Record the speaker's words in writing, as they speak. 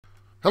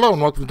Hello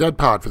and welcome to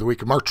Deadpod for the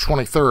week of March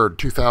 23rd,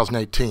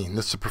 2018.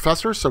 This is the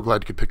Professor, so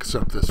glad you could pick us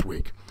up this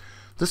week.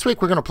 This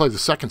week we're going to play the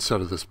second set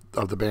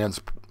of the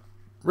band's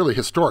really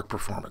historic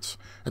performance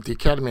at the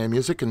Academy of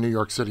Music in New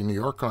York City, New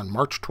York on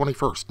March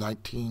 21st,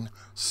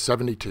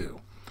 1972. I'm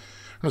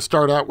going to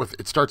start out with,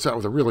 it starts out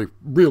with a really,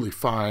 really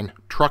fine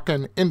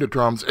Truckin into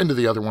drums, into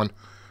the other one,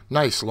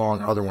 nice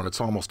long other one,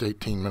 it's almost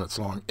 18 minutes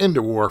long,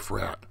 into Wharf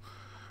Rat.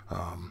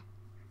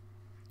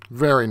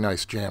 Very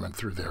nice jamming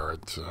through there.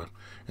 It's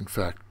in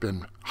fact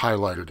been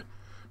highlighted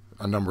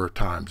a number of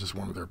times as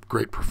one of their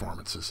great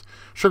performances.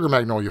 Sugar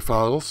Magnolia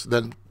follows,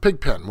 then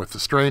Pigpen with The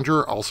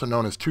Stranger, also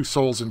known as Two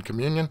Souls in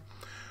Communion.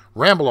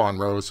 Ramble On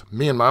Rose,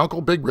 Me and My Uncle,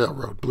 Big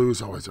Railroad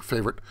Blues, always a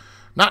favorite.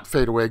 Not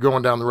Fade Away,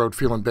 Going Down the Road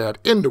Feeling Bad,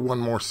 into One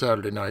More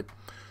Saturday Night.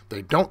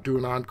 They don't do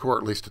an encore,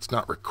 at least it's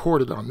not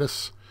recorded on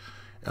this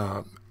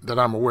that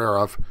I'm aware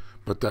of,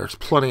 but there's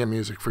plenty of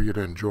music for you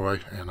to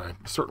enjoy, and I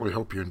certainly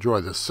hope you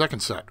enjoy this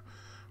second set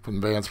from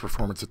the band's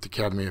performance at the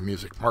Academy of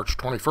Music, March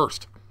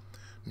 21st,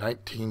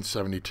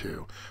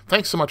 1972.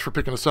 Thanks so much for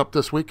picking us up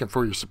this week and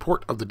for your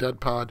support of the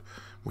Deadpod.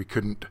 We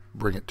couldn't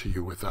bring it to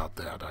you without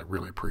that. I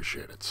really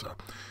appreciate it. So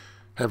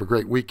have a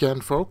great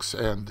weekend, folks,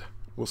 and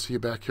we'll see you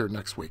back here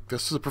next week.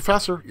 This is the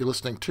Professor. You're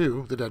listening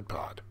to the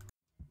Deadpod.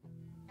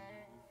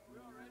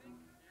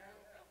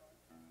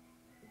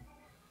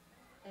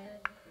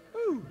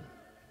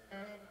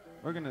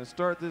 We're going to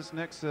start this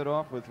next set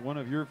off with one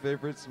of your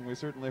favorites, and we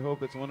certainly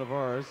hope it's one of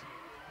ours.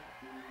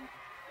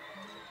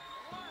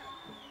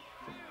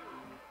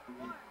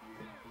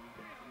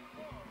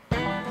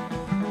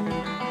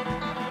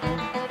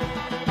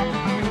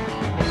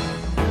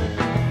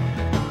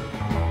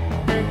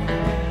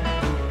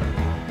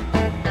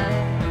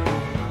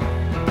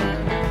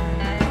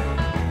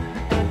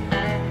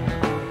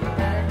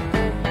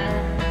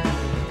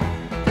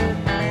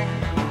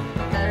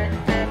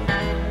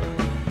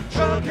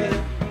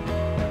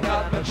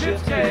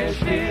 Chips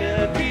cashed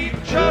in,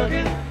 keep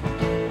chugging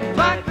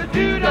like the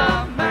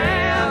doodah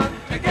man.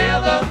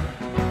 Together,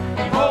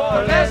 more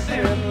or less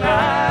in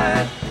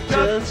line,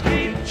 just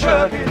keep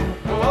chugging.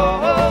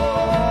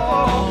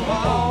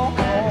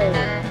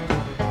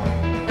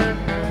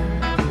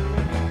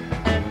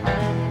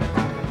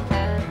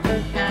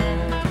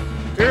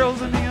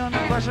 Girls in neon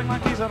flashing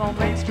like he's out on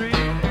Main Street.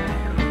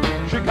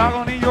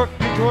 Chicago, New York,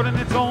 Detroit, and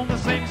it's on the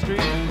same street.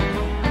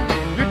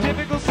 Your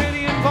typical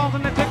city involved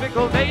in a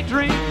typical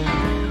daydream.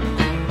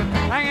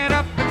 Hang it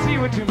up and see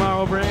what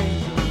tomorrow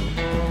brings.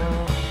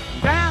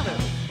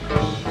 Dallas,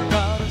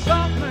 got a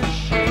soft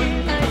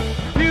machine.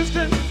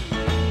 Houston,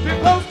 too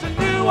close to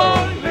New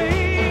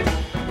Orleans.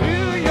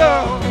 New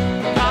York,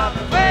 not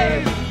the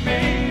place to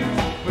be.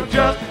 We're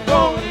just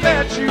gonna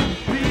let you be.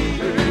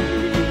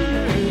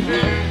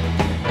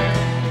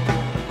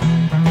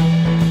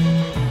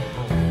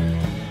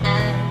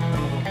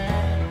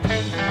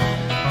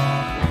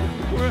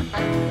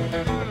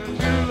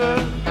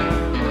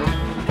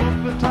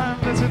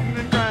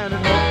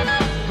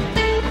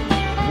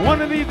 One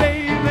of these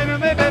days, then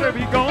they better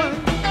be going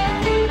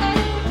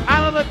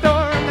out of the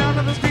door and down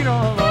to the street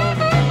all alone.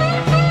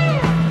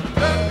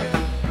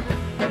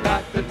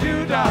 Like the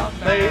doodah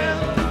man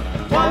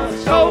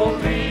once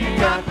told me, you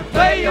got to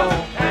play your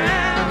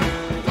hand.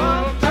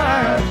 One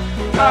time,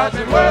 cards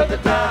ain't worth the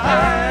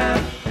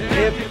time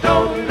if you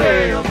don't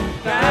lay them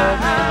down.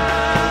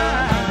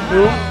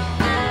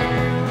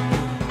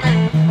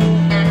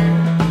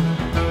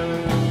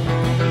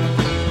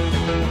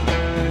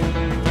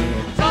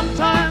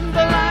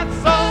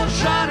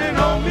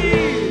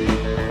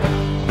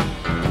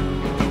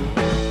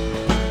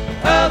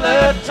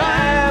 Other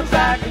times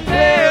I can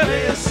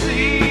barely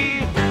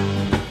see.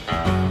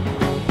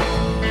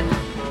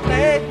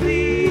 They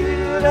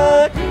feel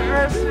a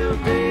curse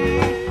in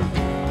me.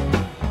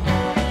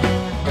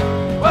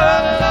 What a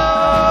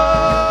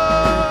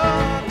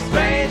long,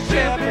 strange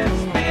trip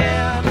it's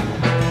been.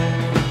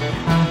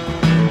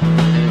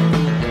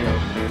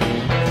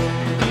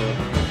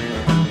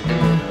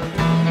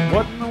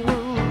 What in the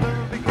world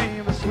ever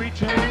became a sweet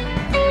Jane?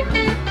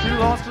 She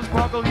lost her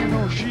sparkle, you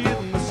know she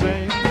isn't the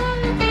same.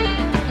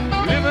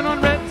 Living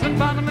on reds and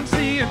vitamin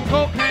C and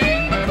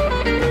cocaine.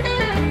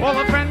 All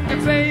a friend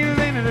can say is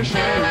ain't it a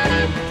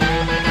shame.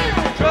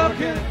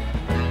 Truckin'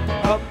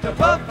 up to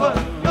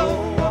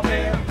Buffalo, I've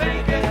been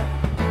thinking,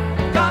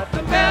 got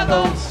to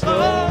mellow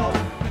slow.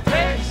 It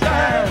takes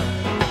time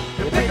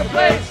to pick a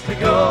place to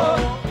go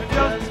and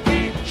just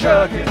keep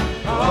chugging.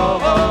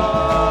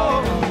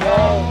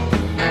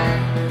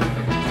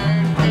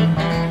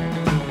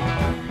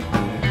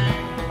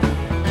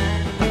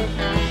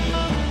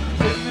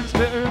 Sitting and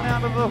staring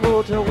out of the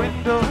hotel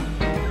window.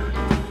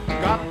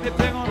 Got the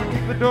thing on to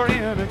keep the door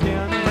in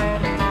again.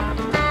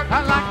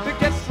 I like to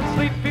get some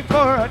sleep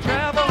before I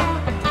travel,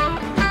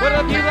 but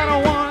if you got a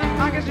one,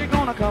 I guess you're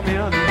gonna come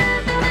in.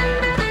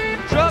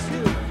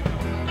 Truckin'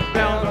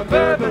 down a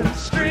Bourbon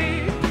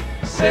Street,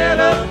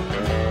 set up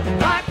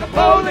like a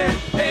bowling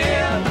pin,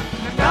 and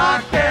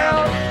knocked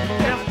out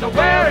just a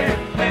wearing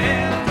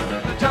man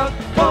that just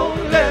won't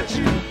let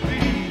you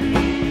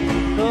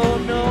be. Oh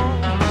no.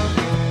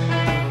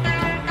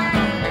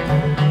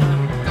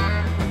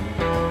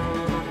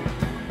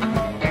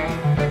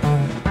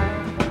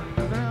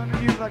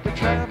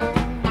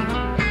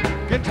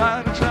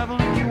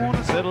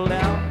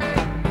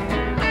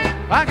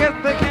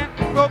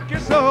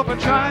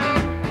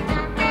 trying.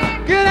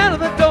 Get out of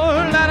the door,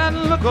 let out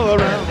and look all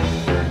around.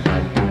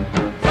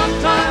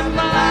 Sometimes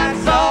the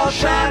lights all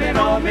shining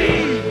on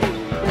me.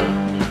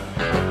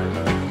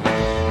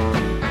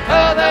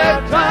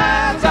 Other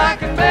times I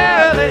can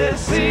barely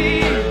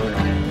see.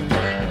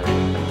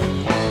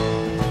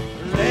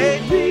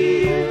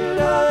 Lately it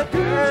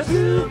occurs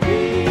to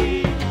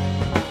me,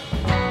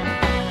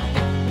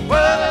 what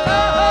a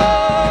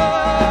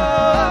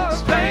love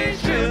strange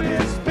should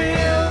it's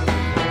been.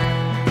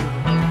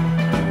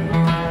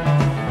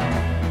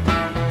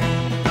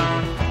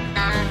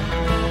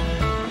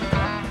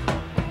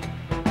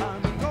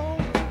 I'm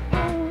going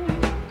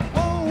home,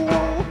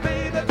 oh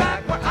baby,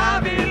 back where I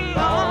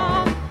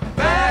belong.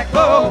 Back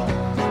home,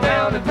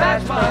 down to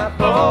patch my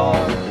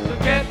bones, to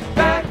get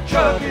back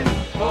trucking.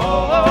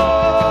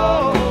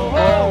 Oh,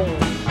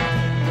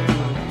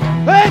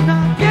 hey,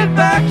 now get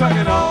back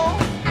trucking on.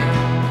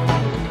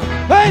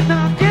 Hey,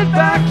 now get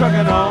back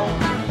trucking on.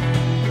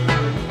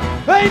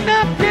 Hey,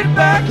 now get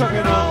back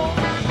trucking on.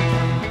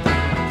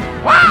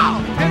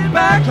 Wow, get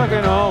back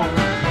trucking on.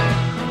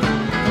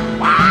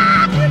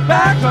 Wow, get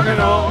back trucking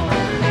on.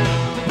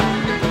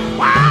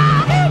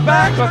 Wow, get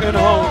back trucking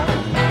on.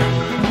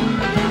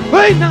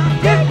 Hey, now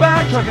get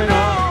back trucking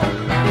on.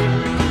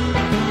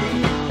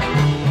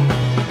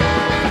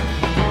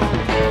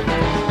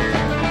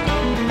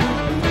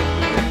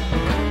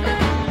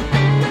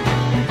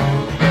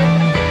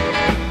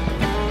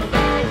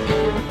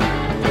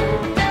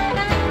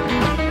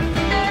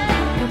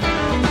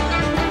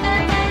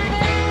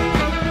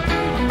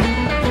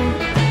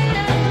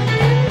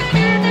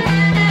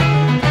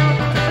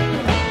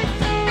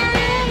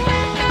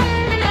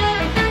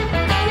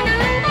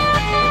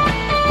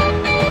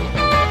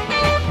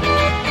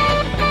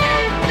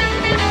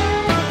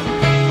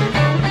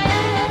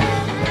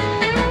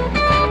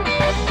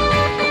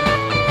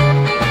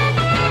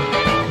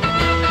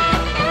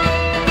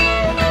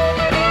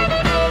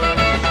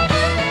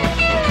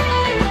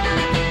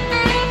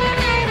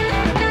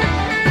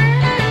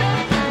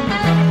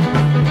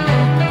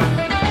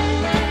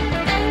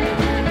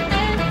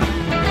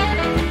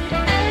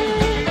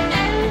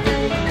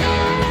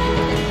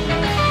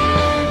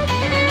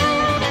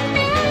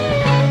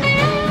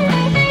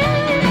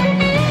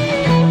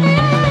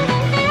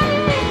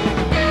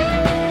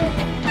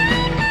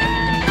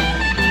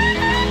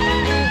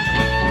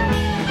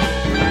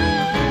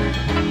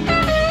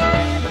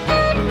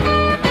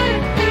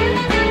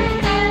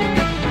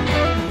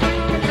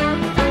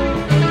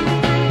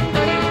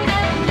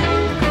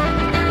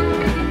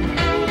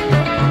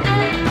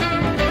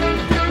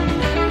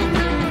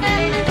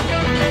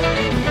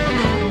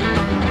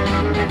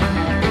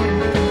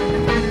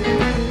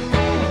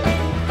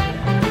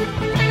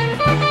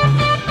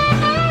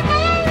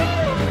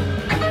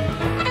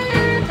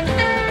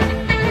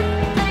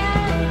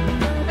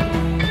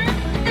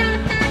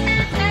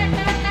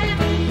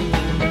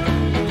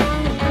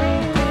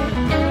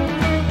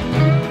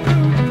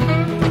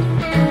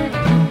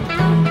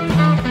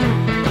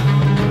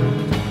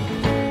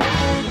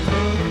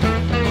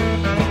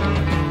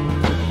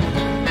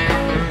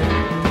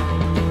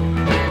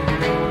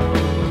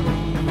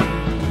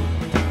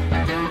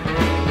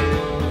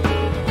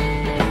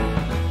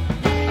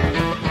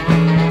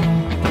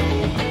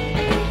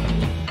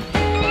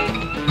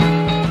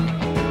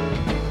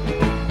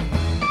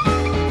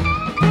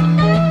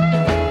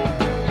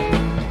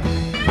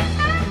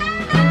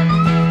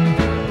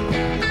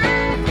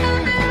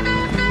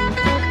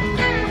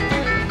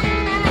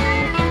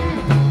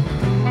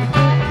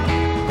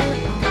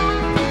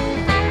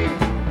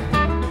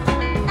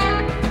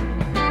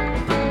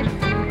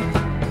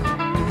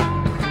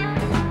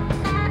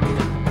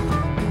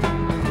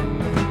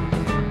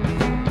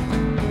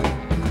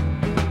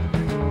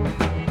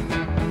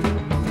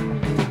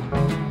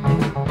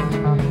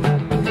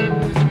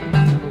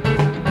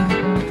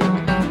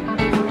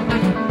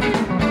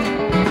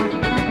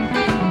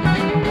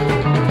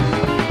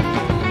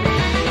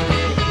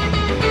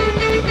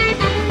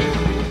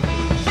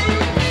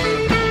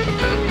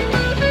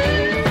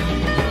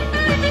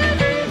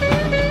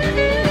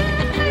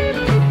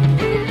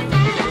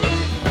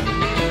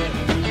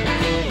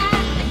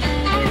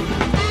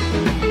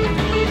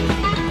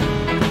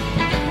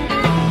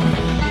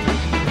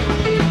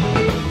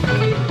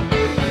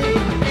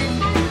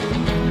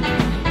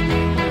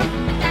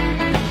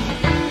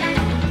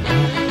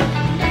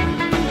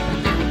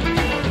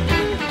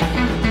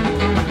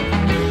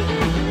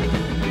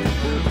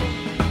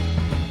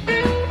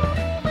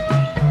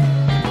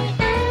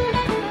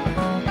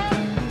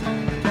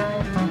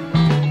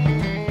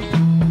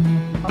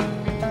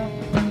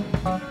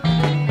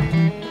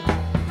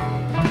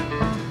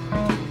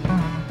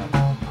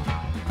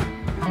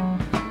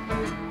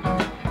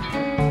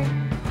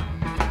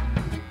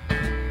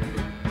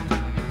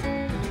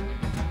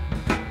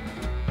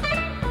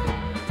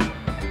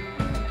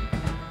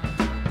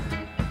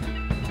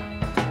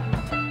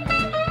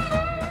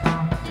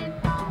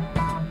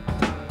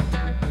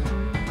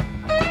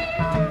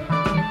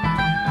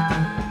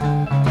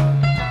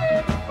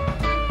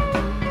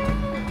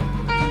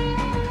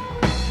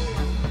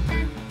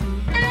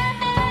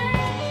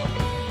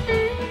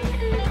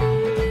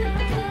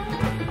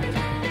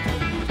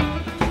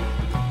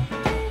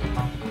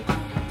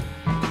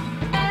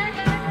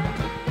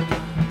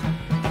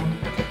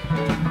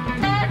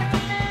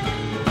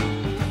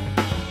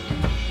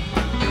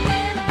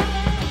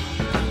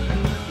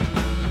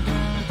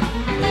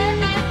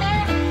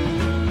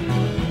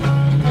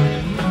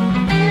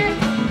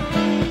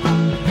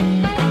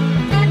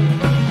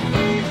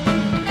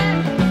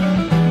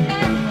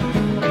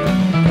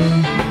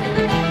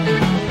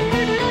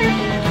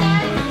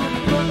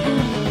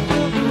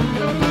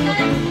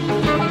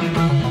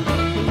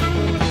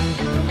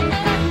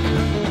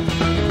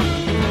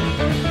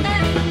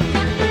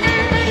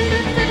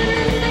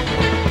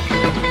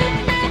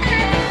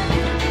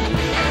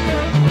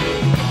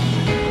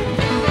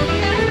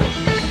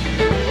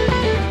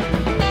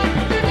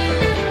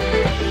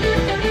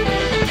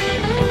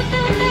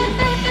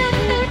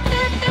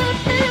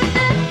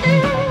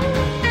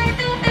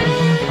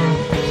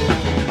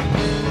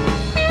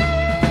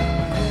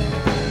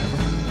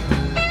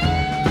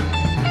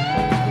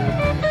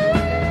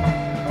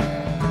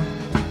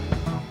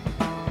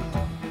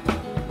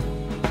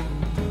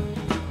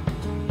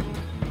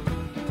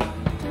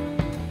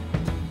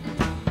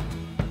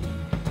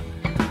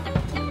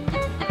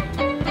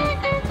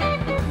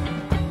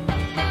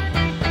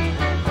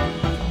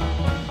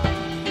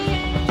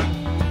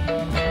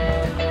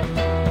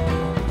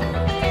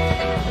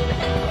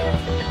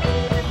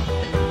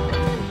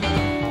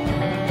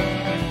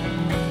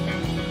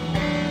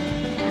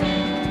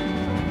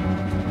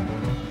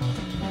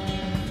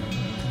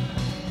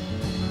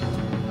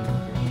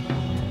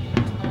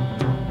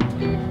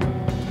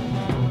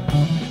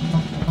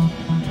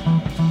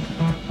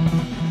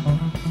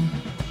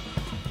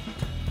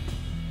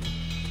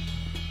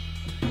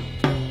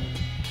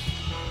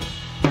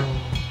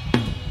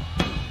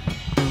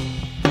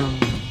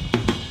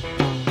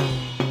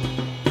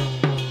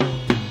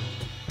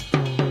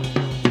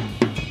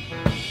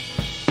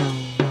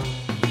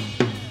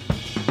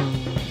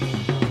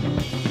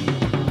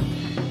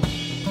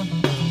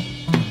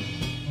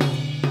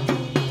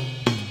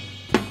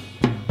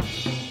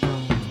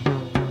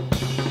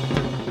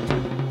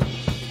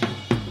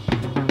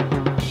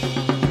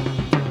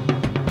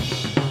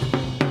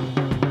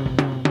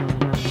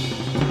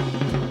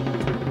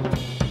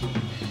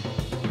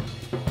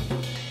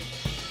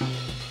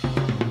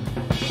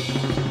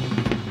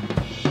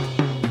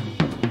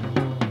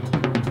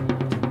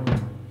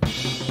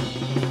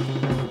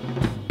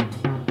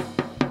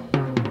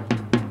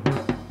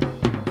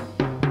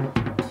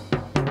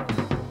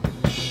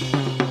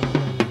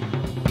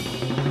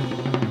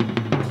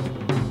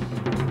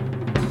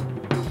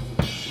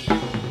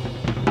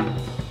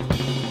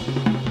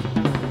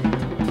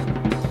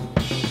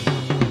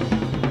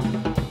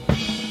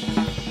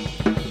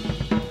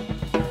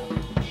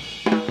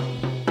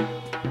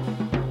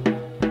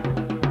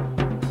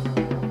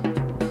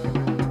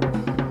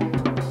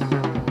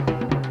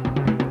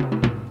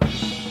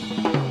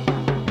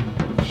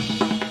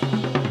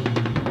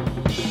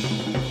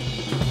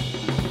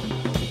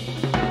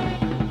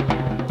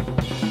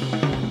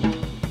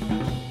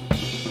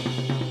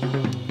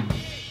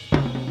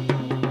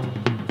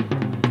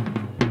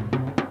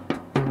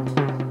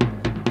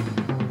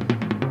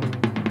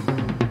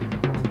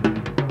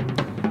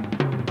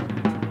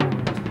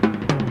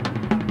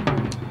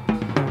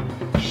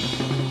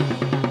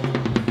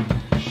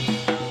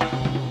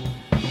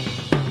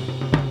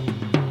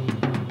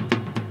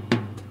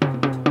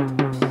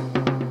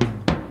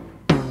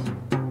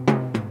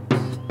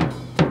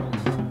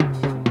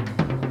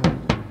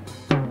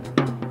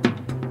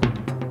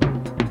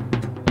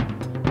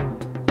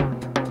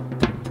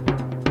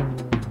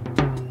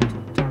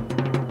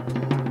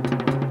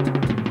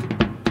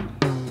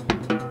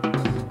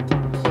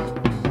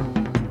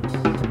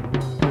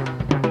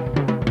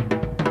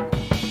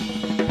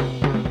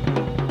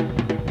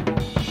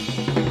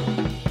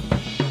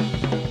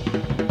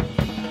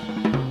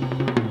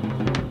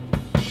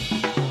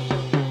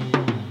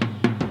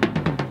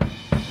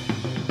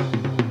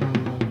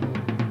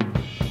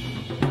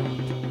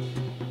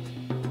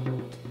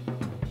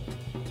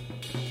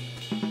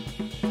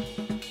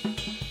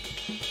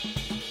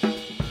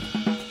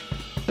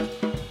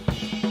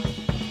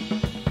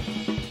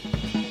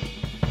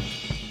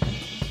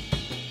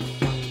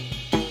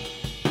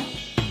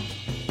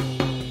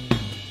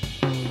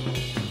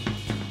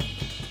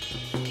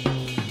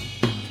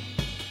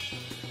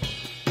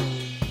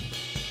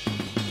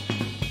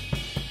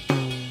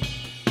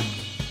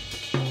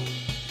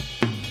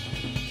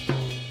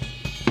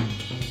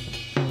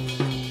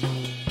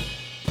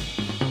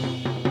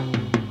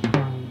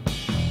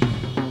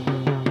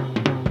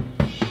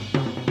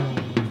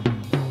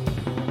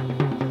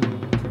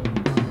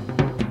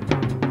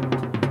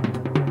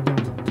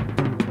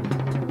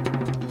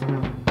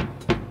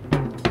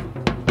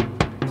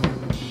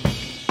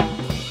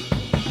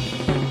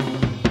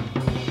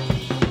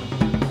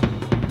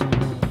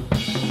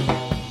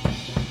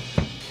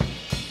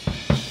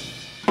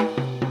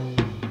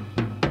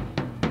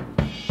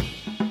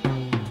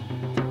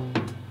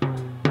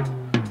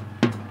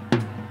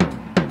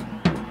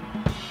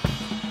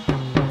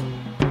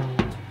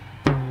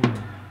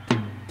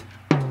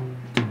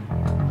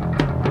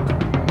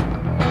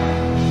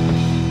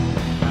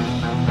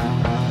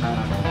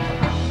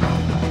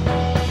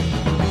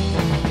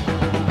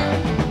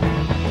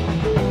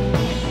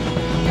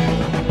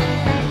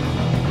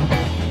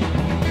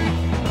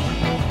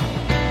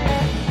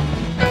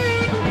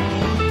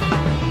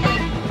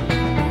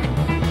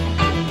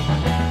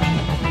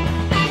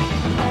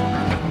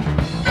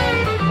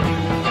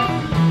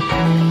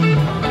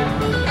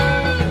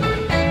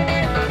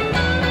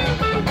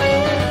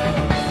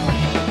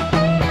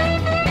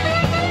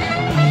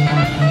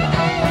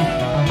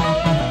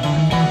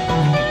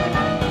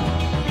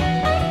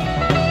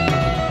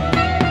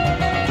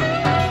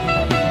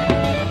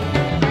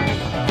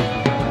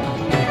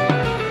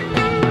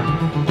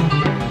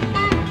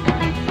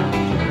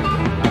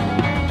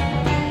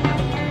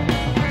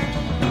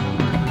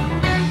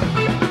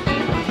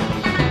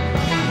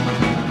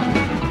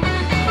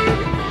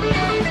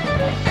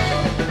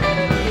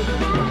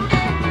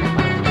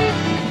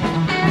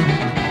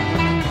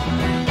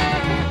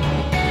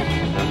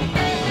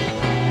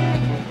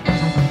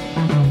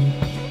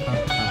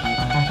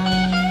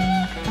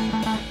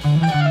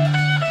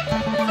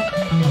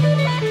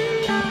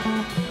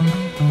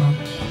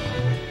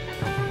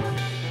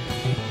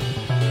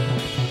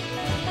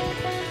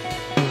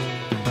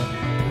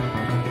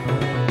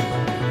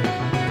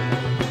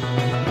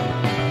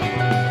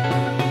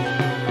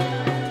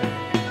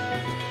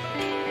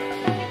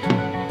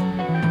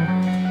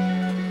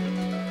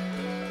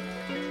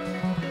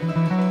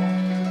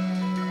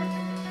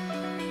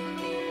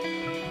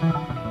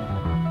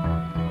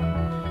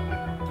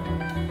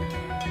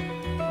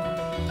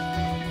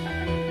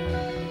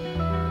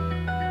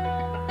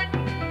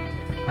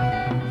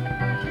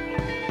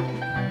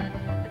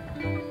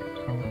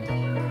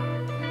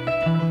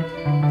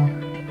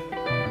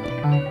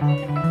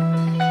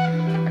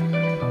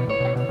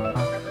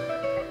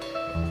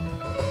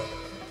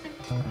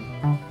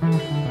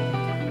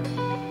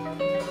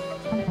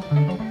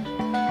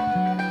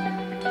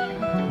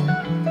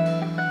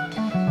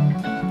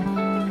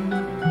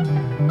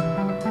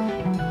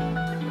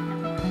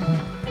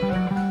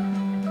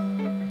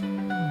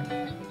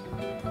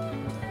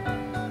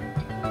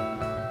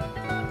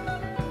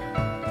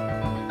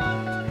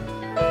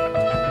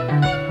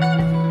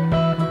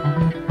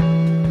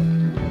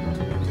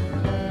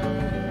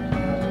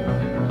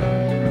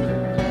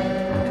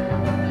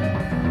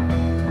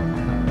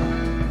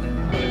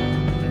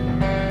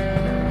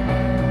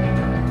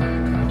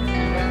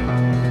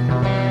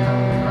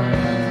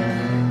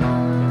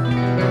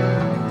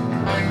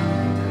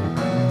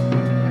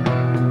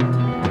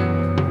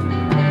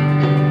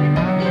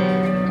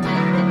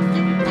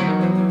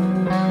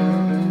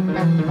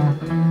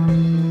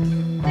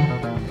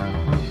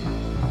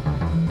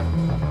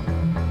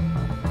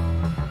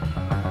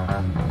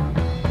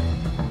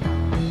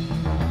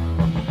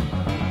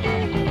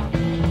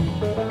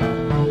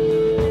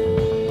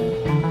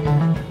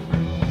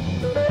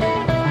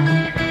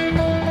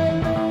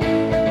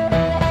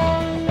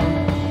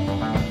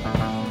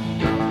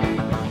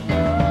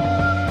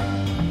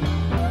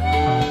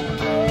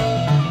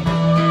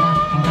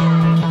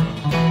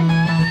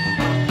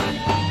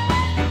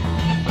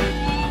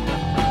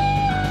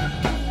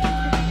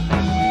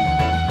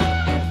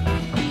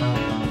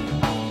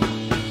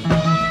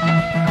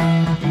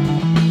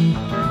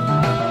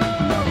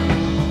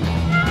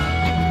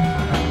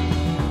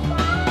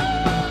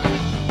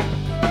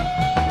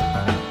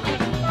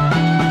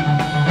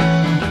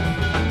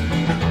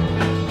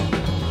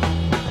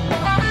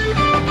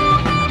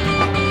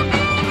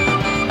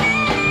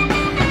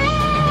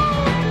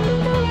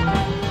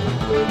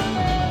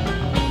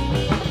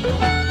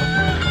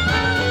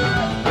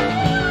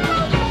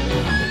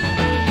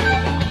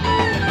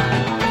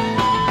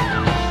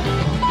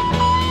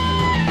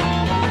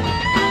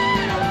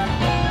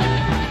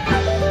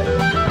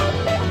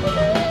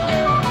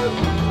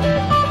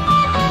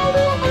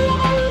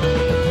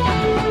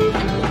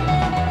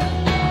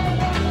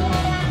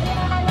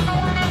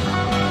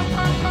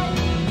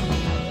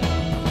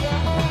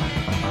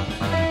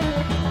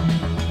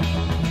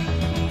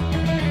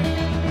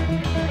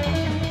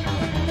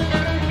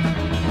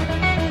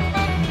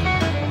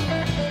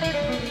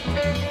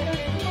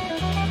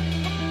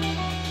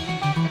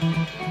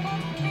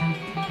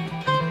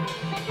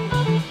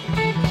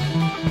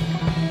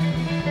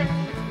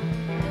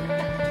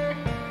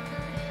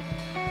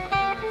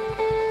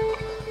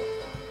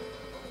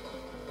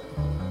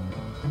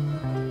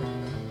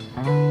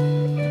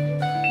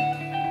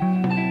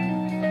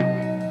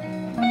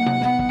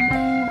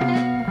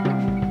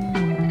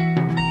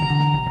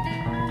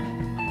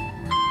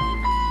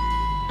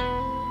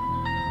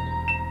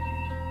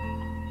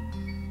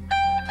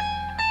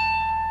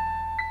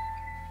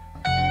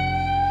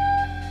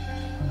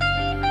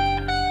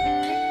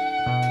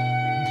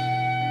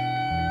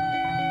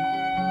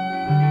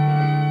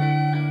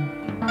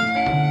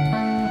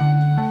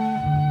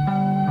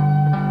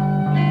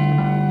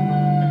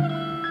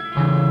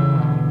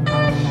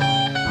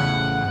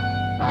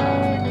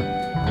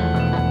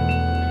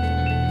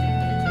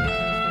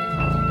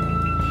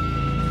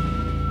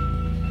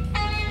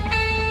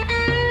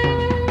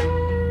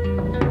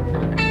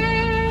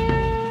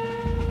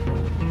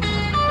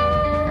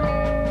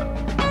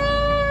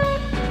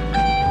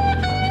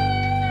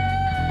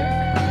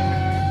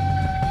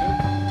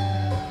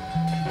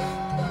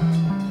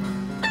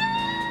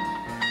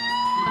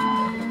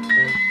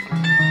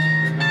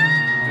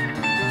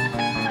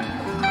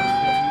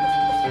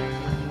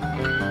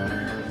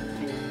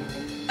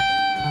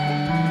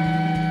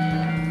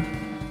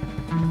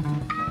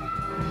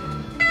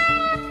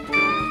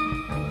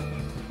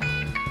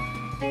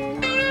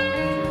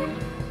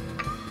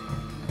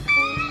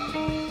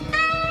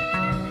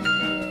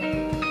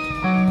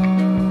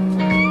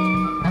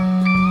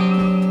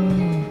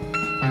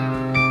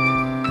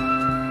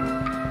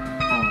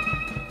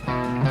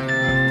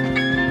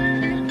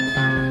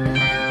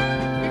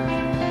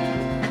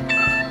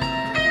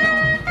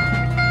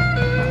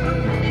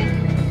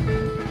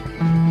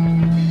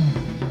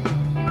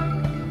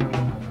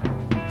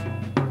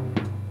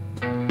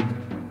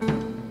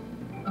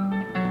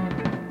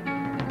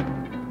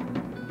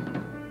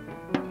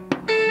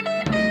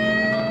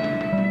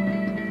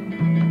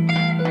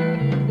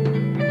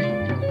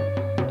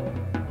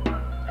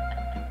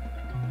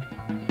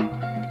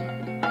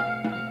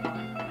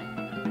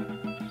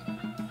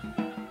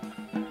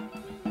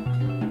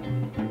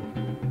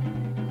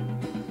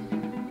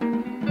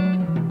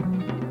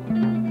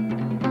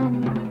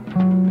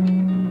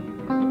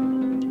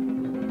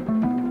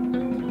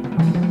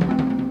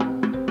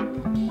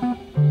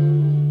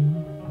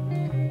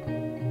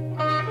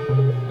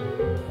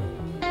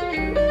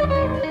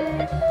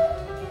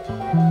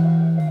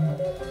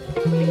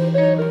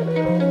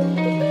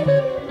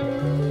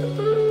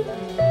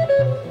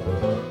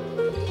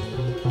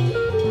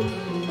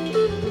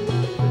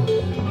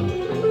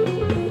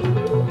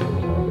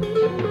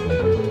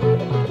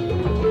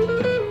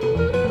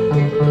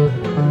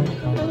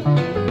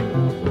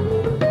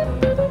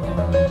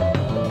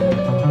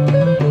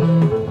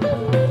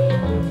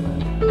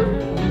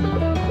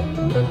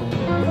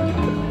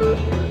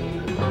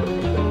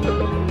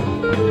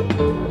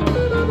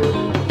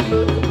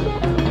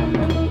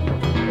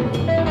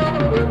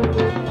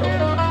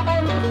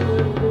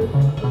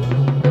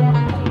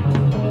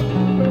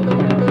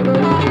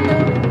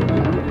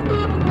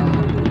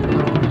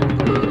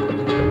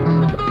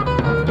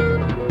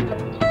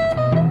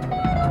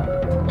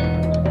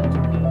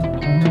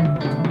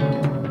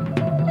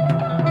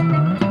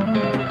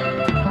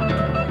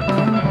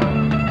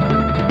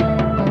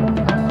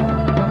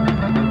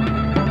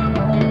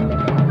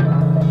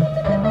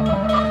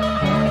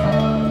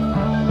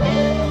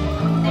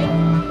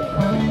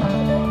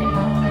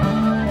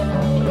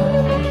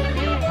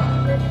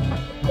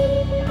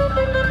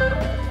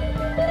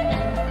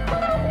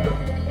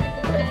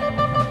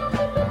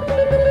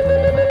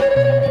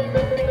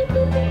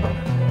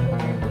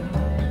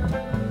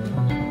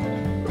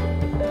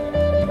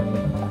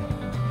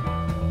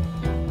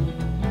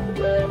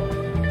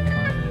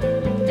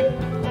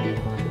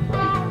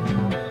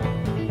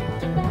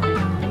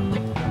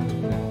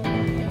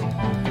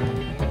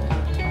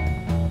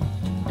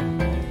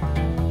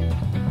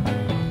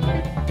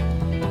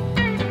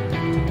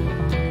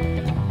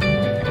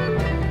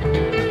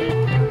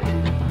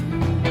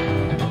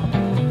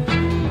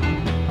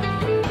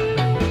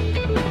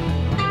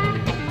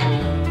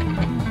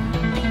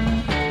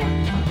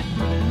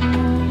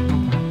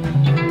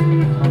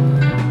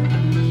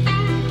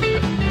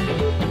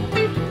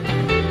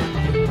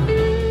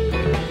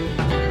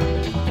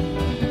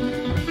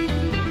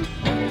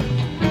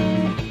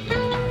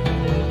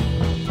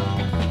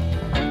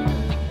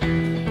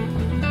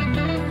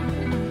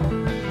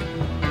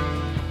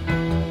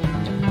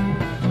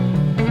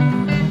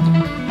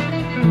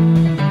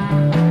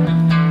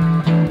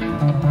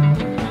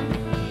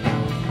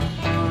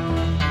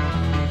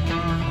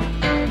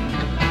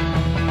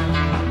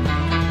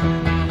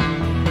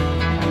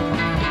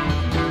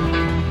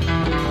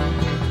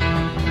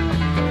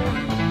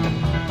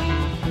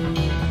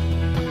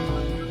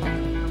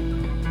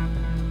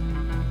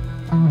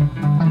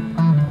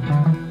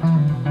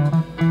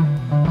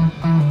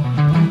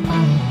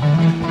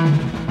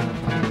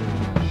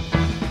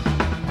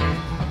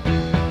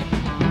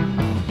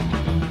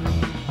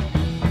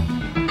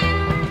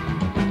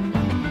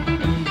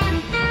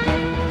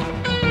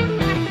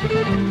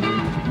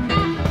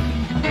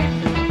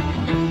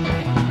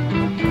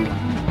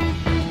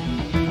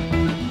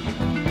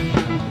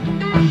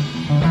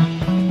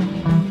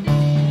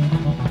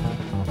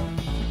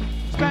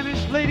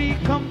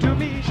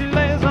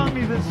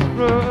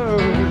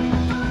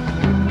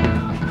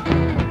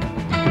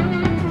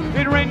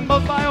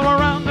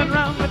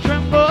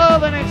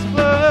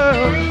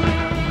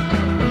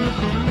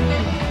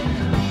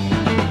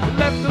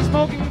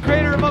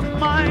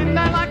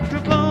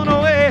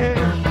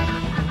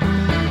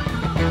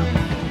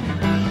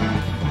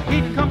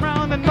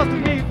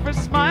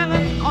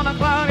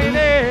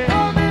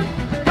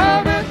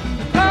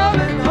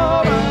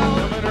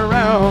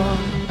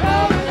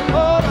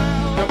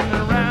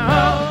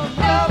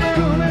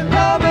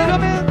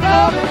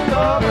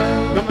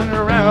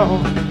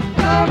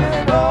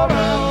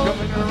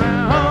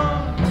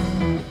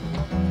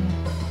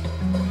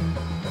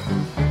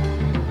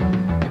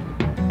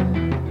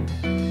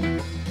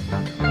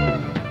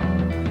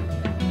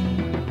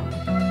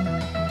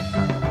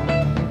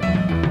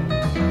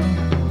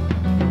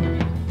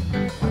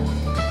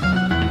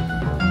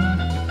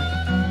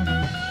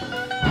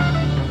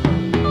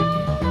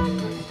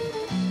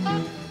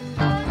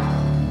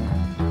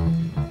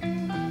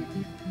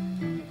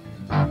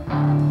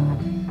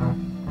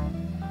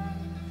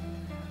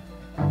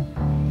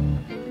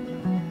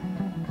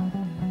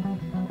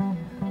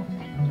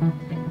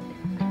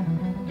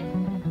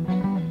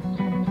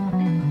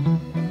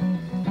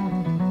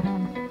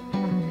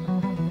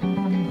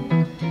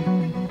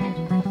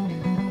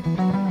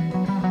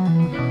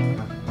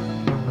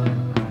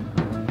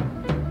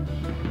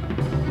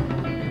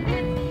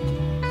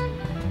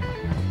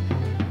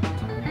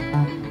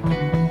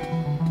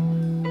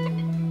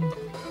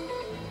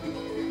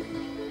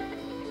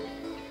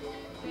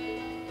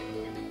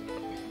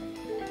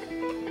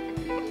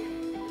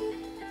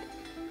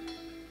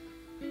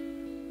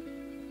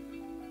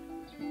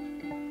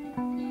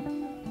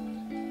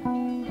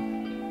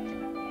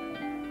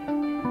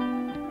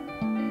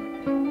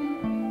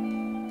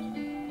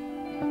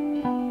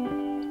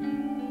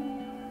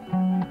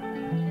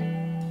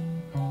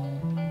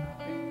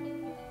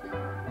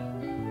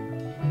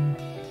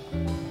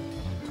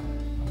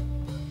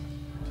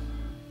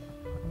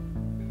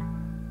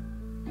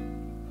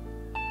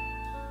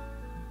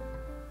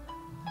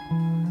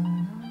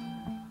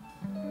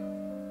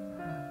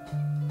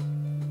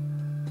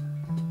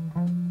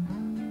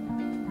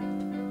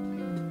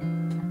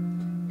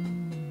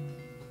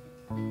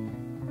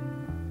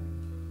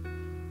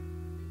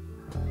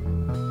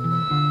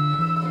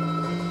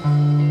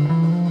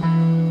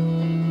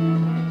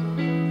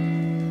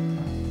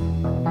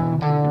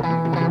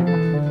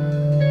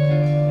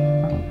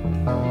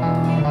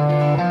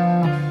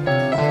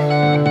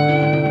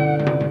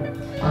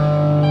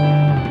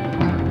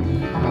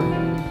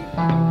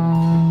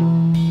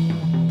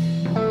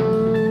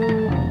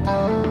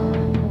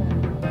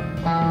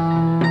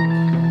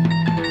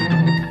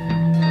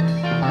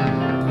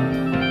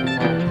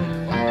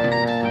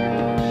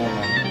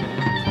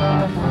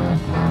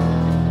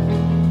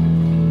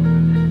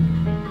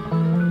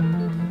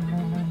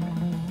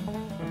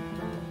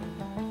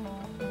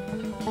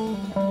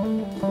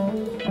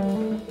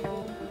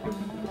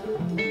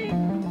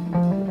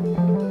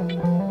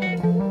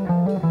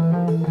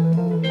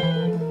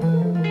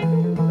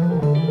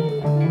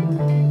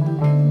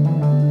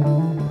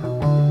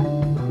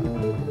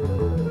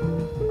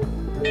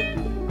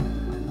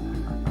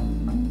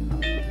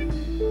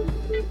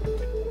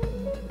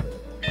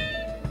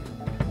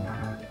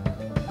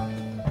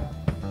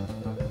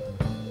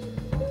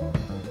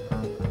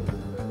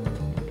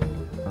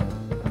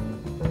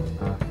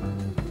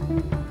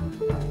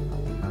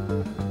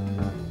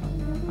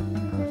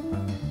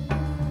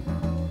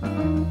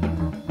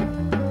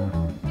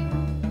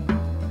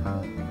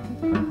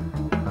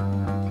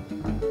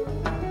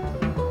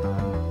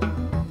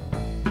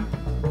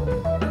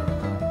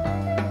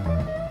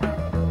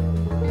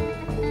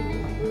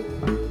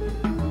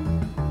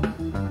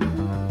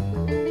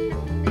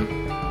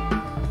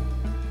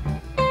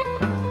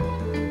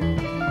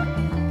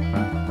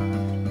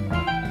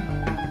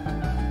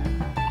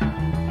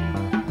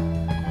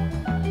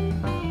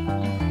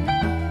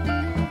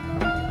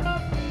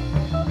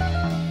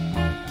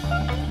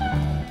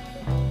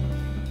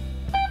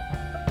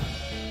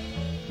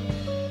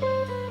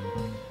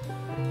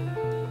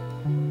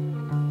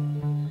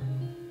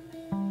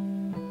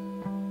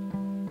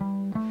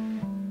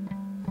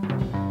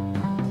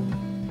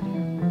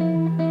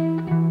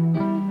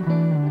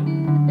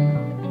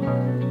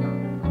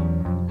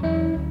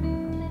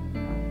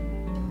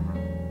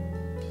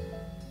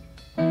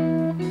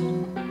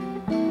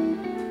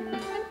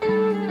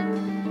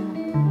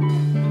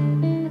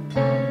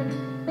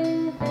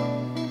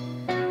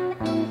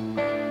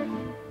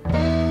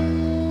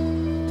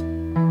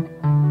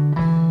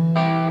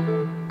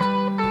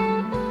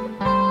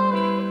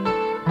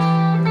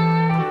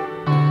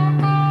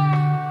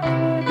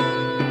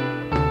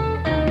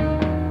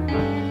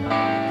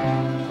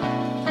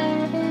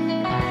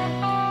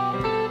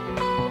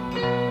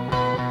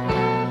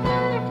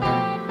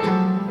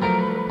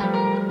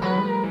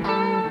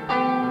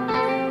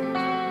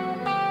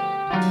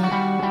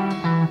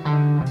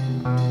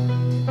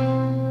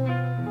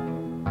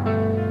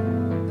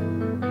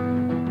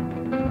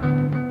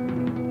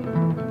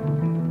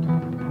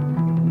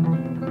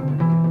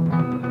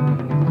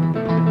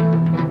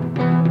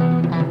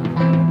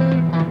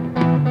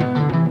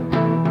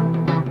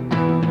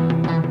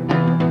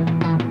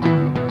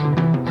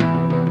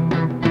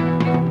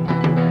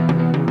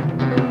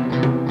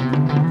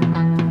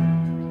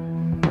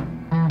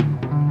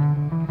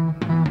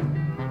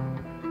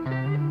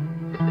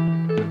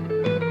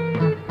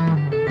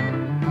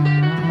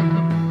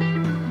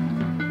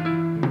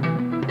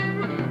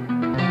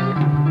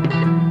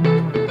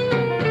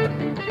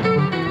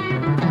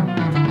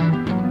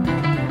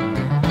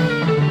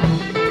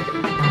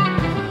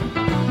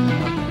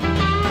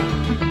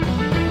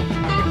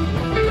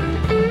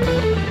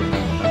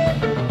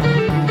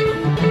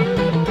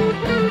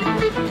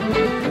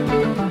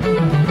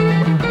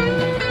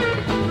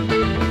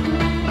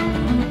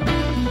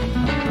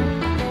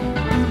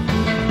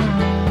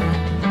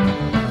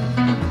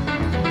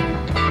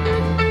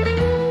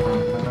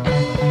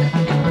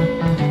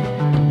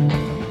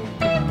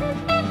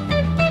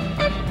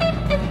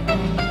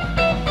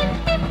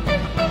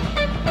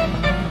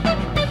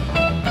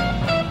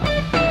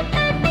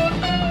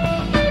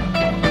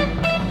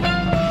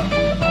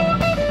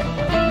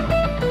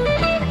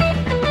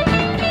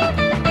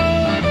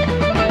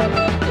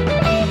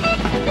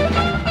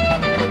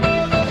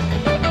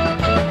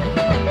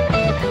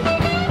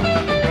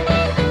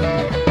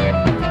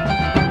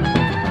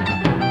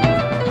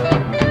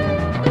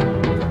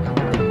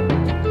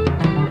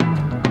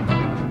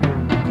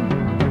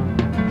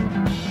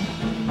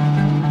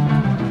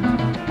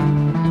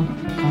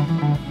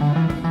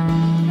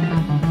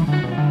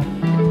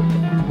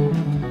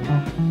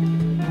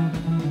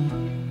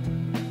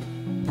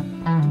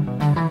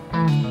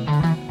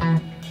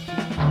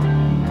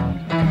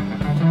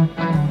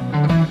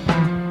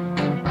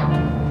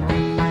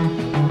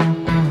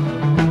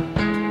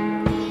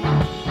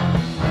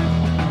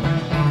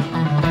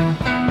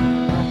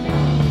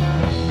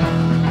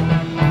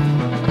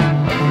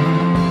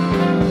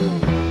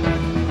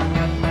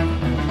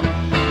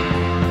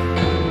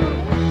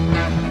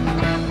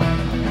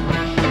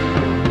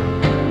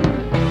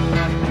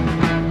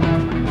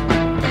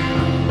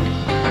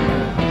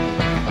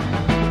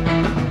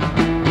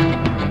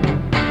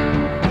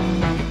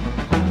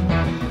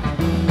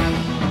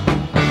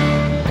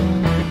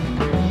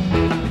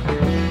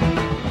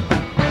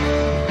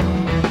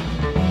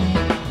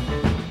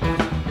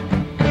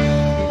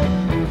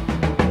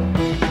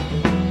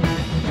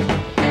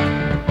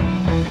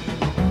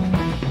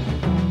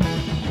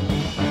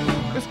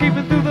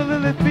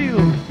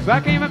 I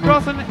came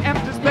across an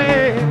empty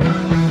space.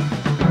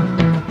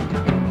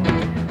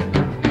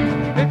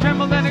 It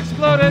trembled and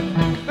exploded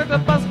like the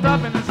bus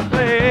stop in this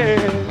place.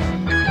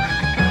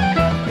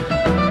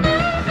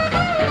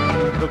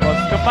 The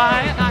bus come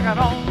by and I got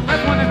on.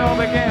 That's when it all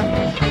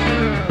began.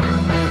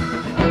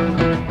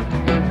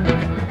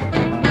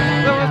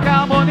 There was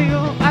Cowboy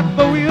Neil at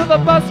the wheel. The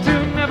bus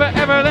tune never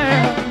ever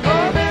land.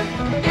 Coming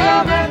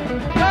around.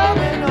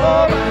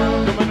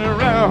 Coming around. Coming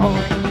around.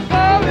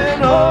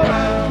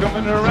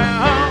 Coming around. Coming around.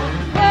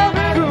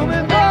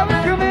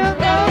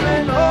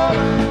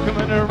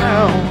 Coming around. Coming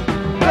around.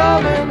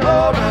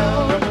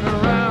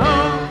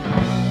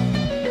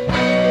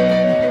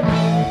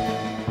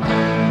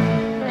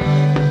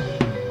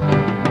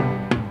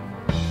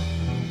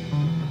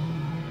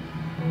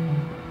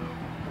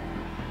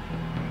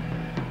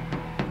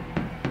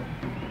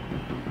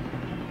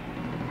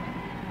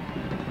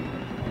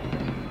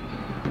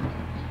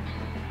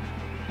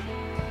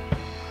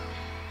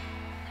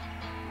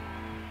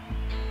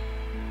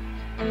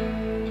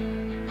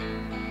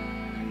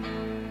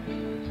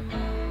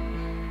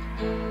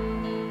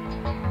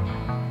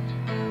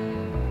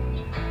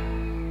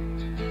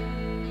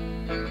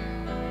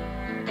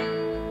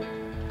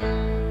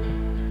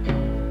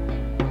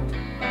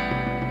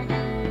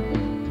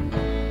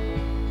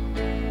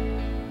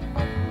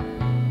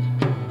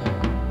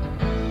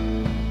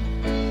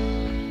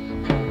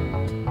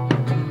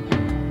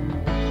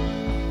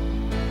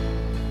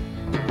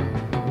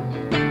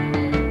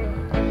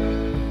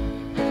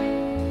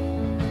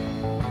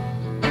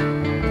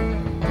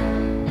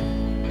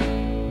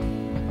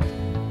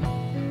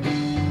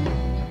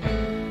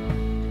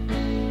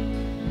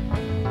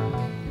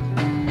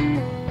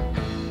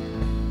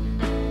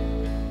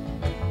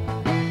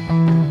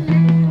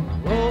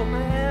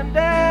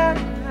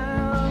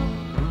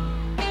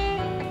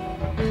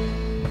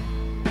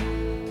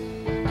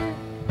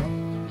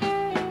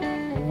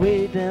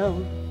 Way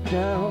down,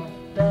 down,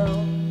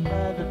 down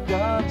by the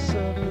docks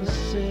of the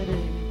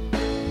city.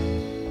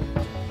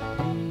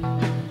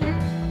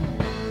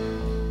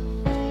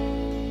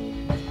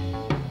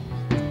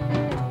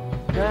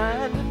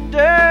 Kind and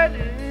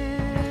dirty.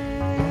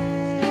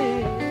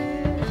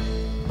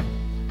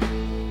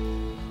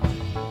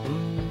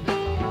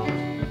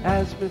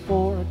 Asked me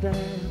for a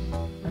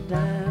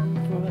dime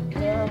for a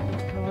cup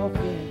of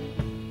coffee.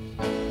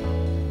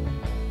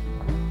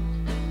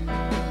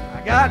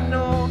 I got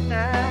no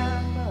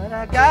time, but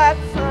I got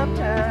some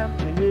time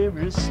to hear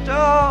a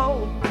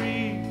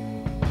story.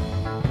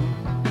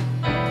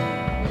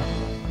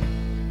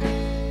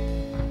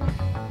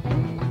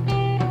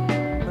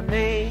 My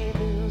name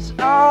is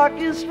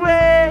August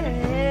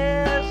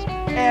West,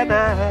 and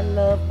I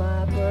love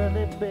my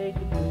burly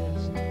bacon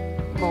breast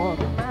more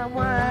than my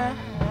wine.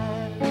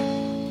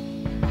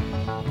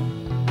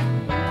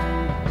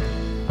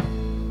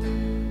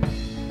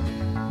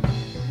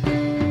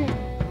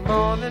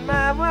 More than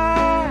my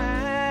wine.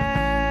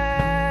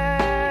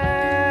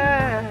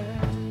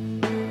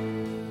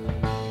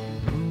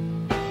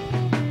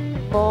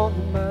 More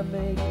than my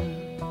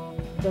making,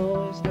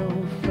 though he's no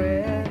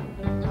friend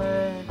of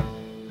mine.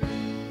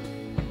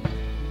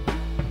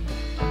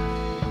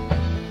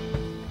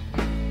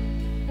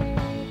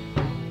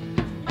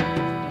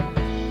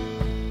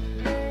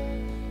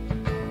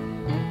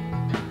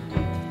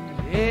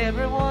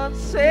 Everyone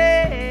says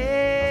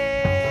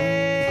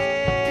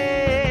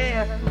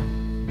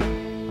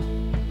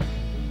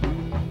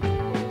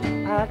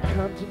I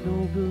come to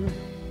no good.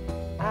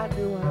 I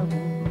knew I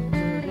would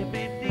really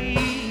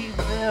believe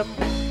them.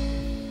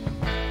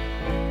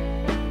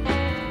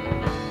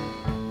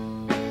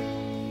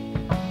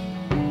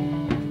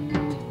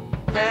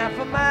 Half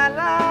of my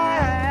life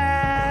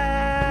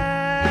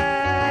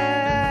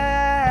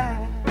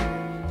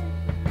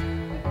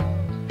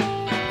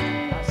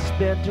I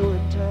spent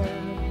doing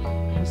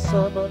time with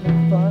someone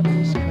who thought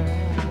was kind.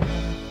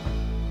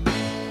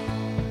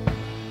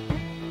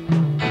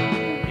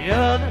 The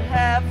other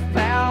half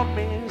found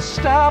me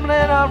stumbling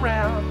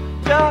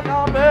around, drunk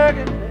on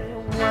burgundy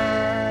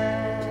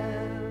wine.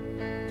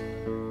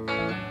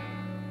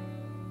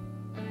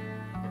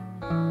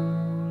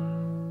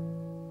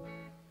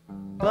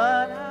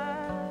 But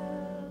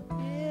I'll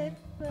get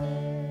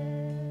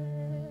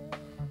back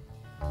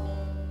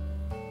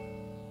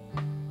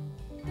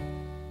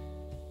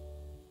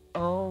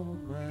on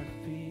my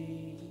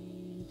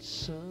feet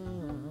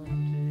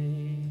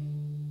someday.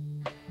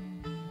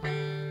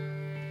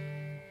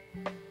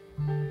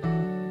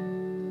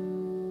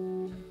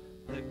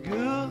 The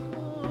good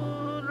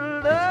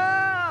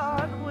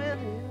Lord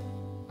willing,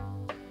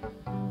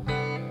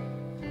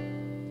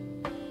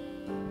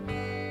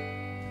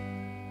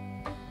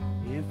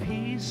 if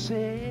He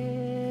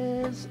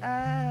says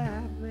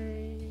I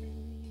may,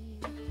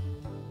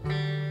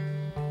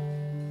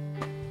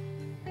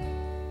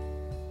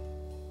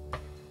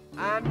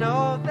 I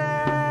know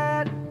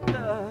that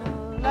the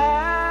life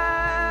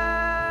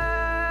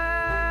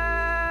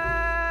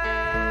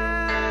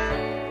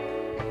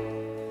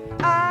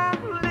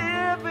I'm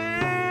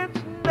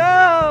living's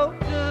no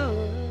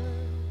good.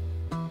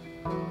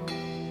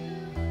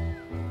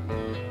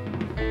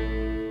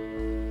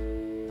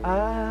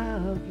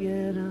 I'll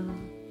get a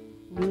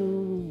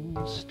new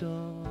start.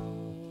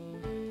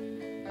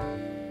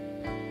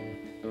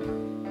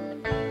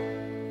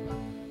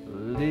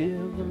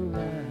 Live a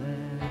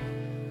life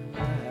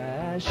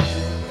I should.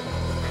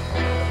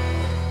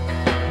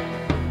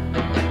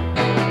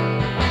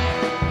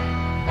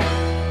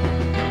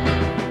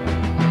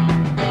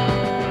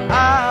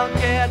 I'll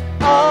get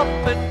up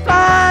and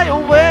fly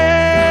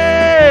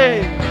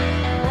away.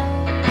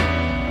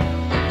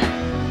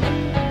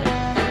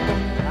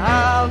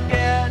 I'll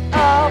get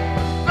up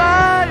and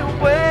fly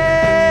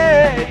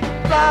away,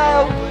 fly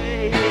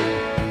away.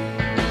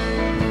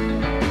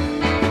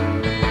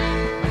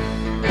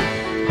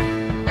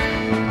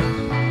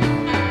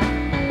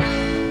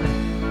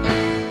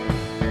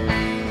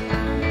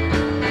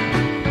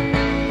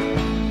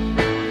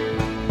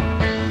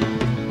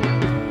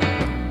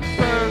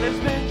 Well, it's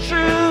been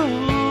true.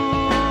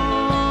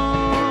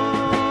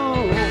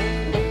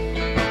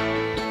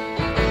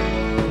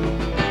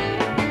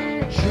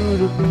 True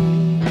to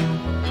me,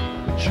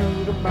 true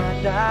to my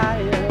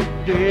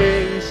dying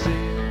days.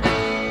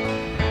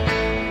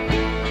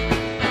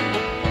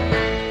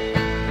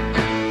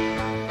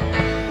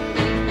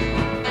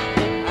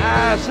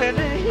 I said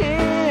to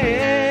him,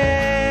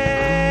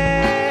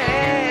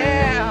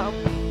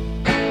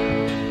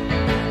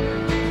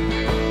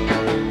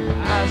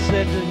 I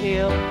said to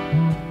him,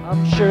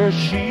 I'm sure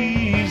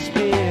she's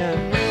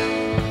been.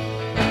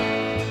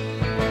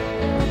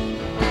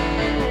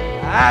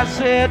 I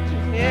said to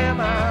him,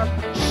 I'm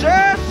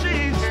sure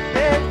she's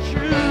been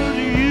true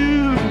to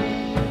you.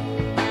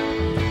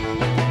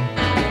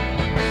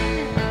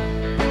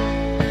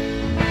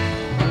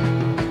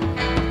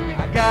 I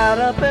got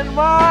up and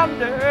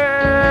wandered,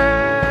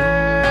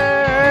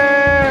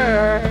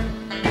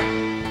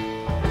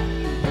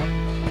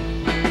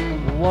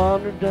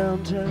 wandered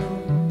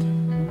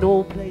downtown,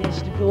 no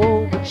place to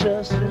go but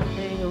just to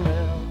hang around.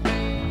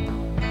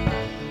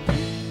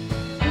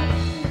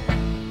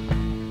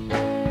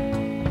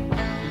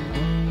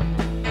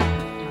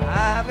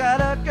 I've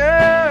got a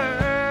girl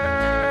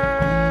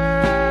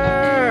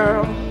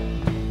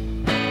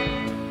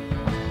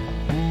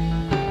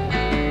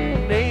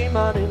named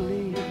Honey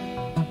Lee.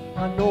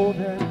 I know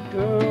that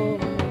girl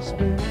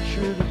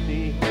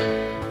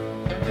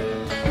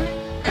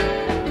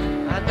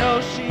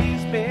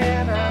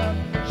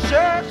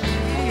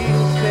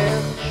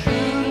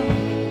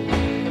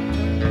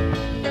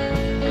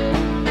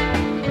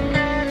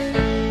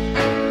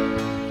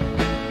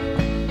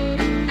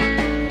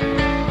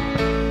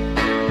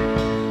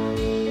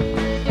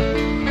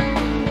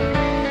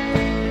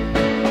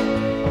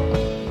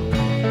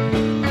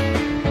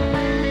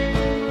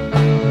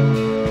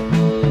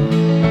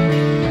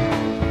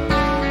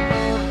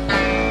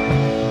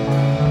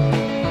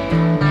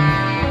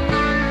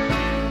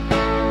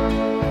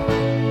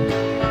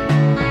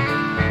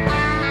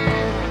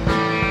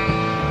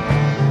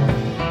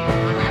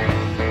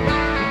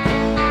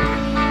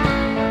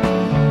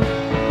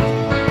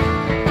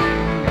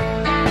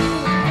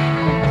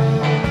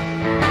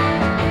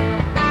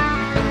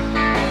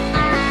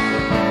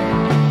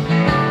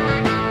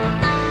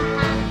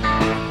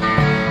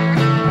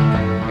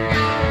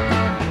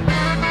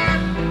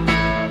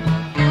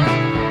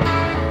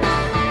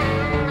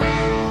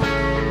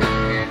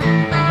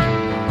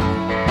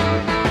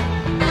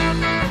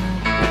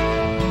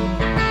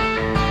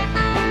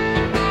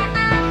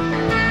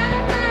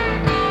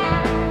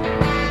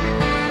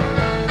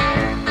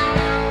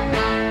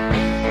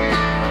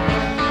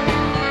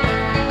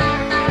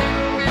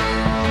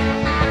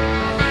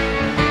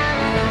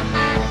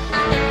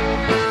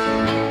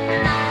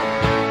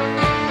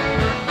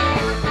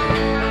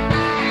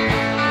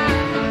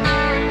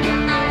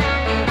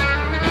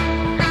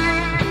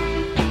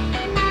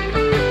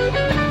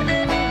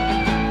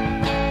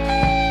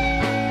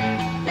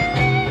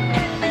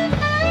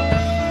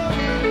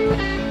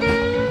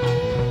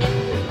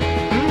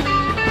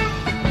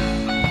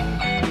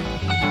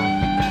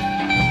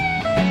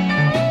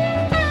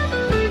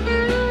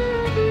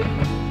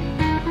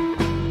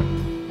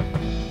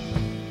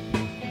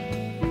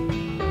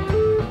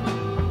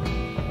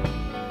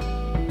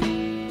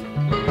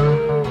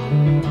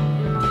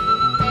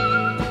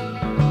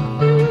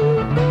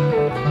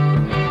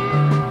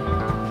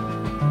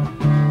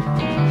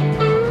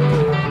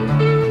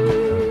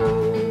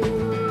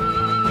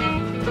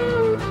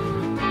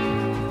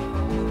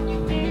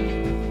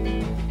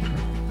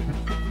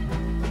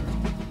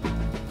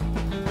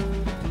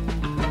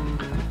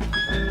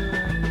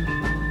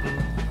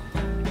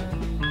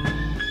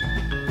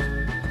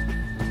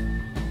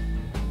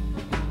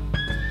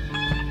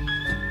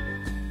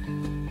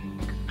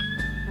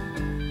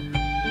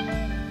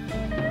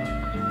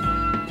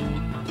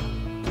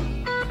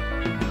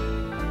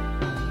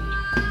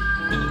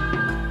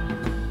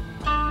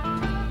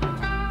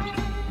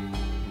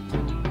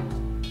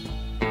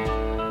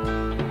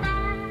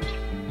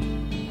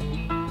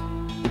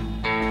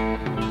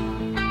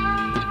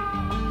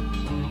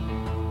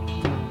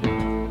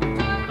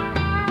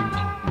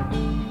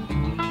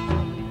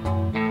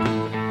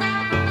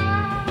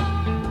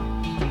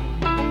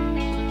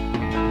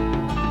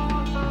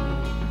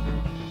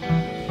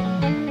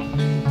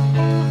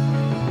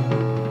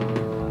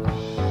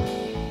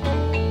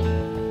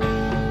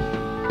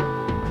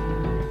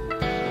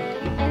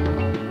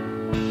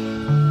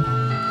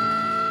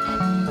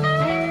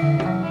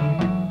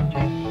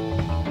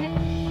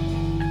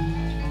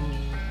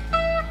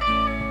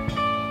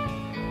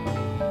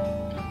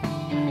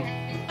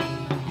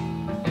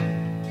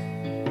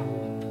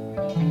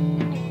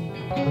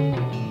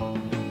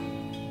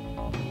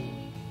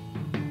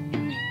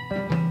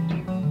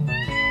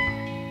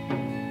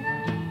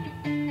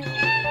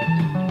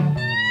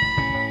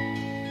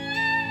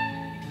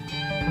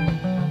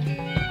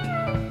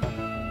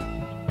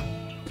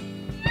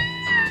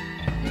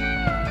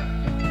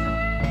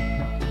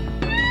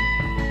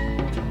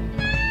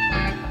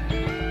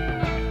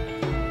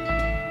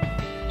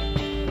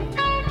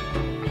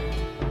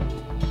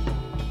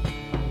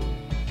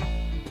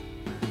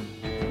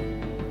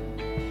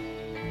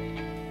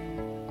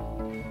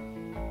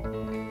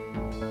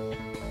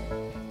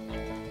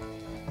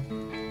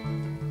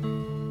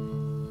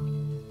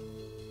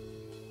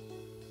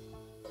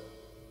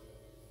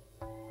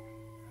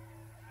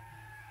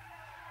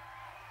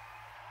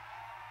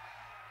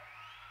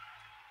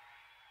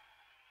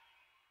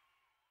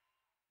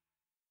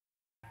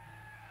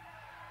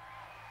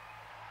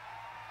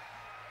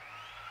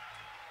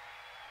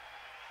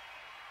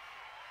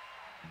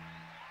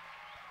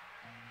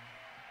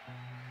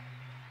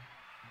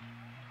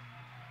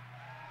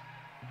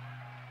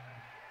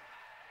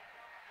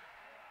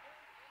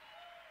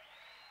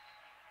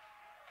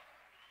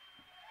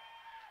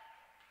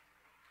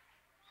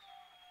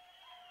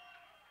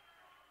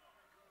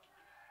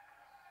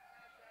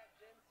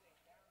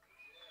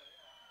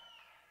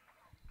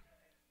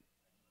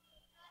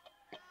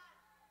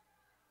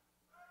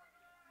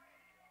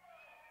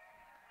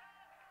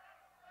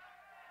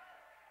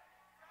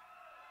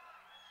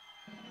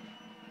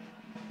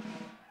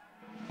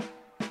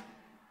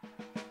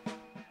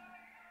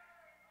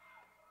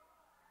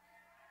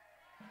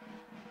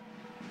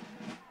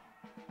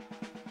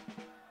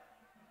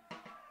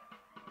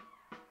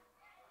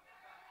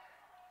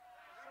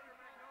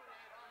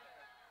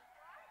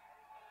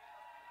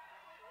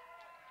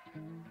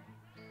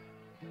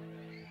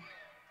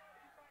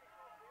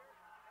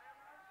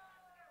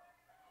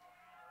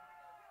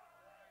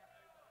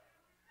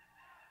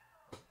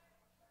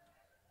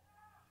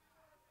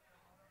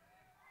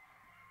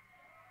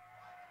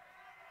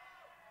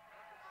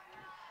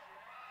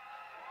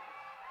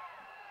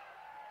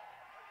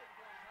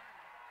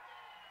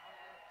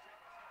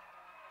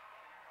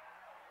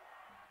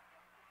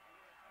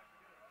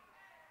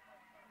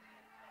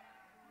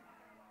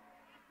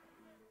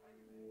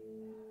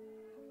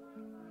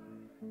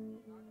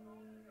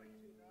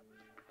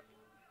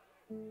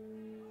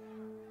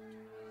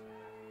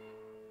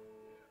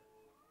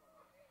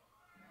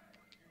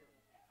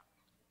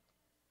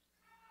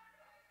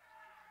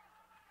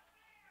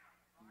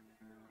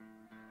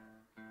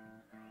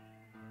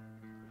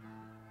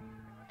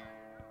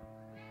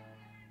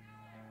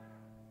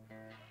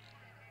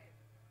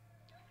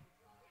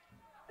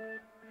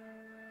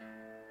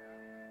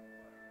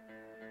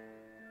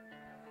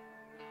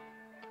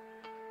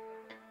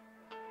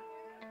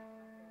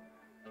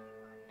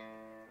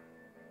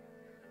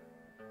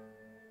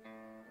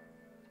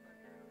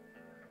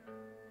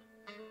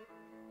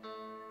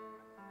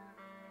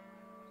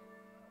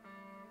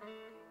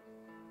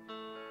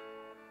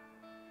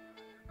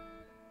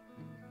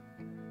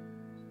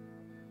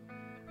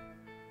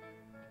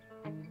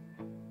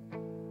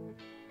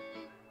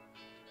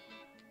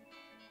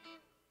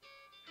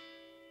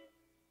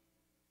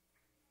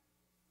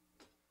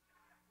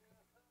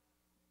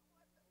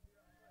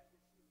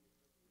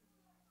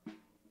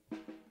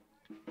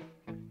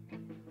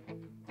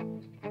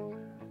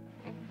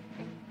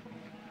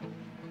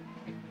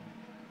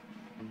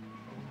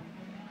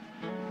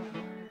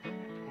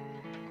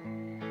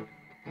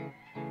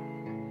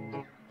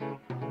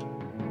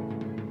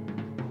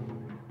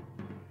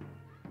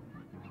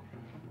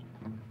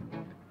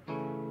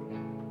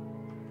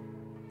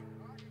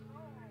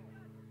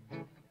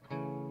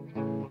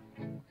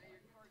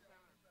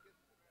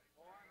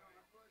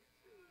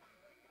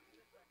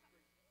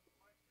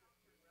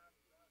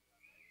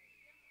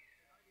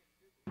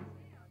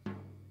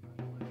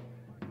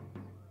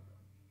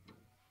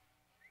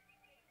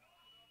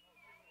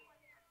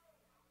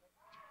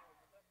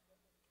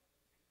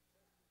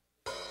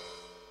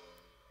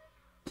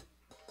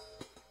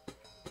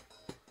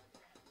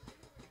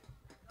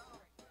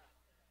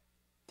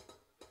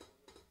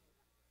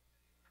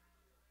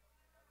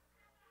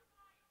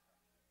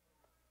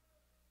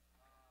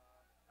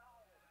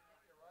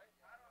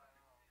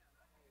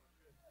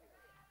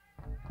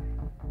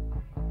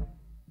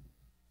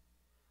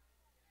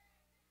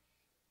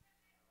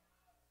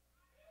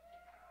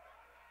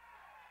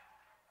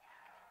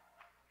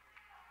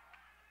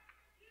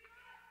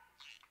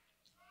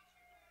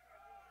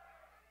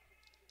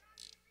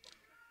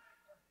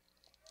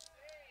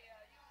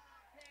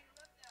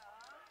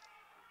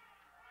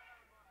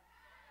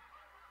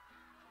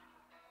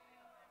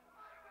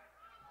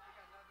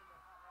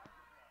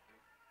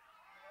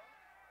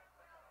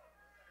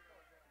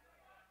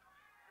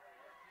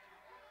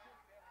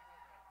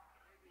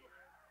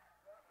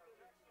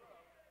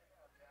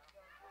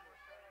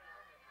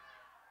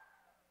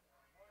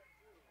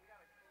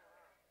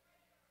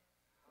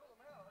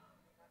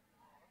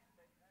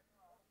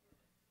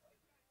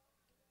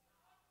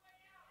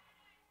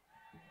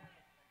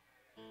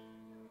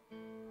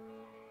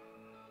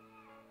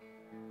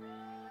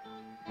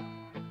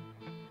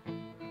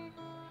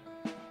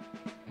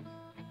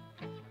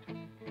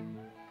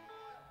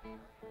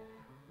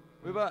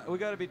We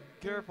got to be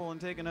careful and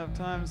take enough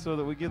time so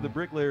that we give the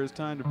bricklayers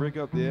time to break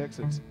up the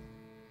exits.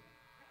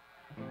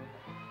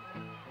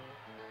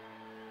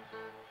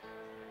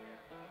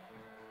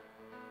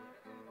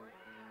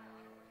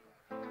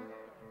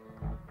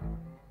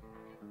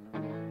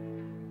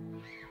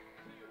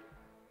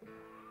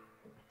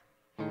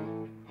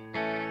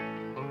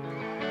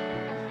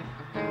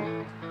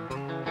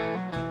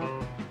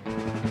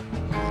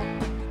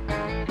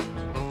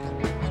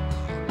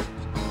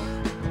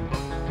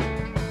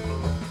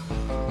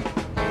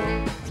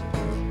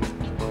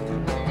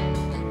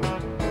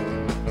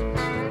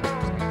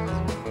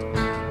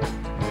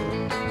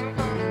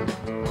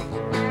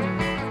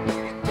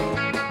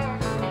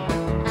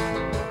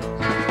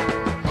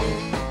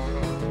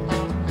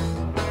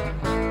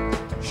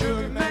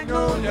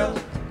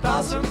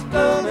 Blossoms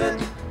blooming,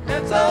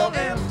 it's all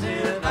empty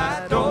and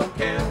I don't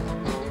care.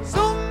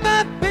 So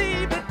my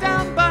baby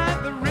down by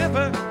the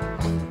river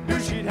knew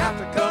she'd have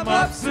to come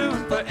up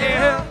soon for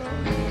air.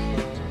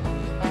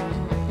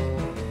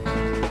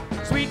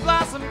 Sweet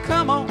blossom,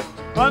 come on,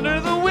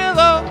 under the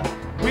willow.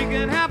 We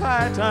can have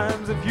high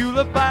times if you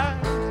look by.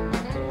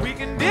 We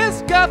can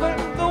discover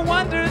the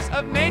wonders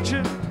of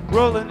nature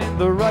rolling in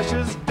the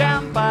rushes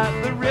down by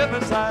the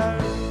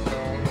riverside.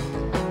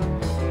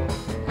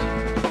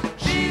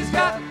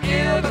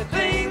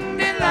 Everything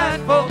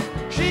delightful,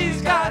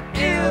 she's got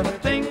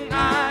everything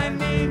I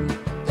need.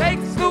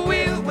 Takes the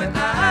wheel when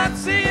I'm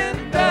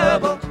seeing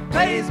double,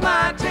 pays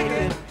my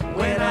ticket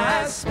when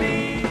I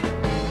speed.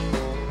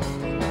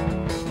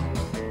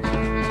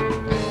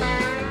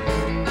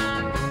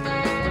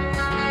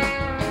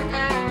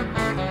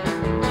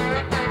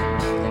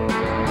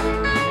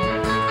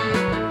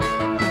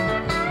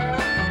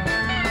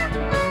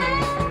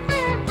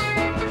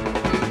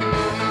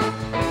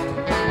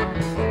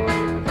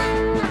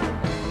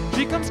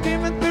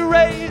 Skimming through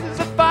rays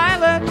of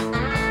violet,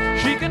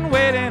 she can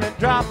wait in a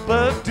drop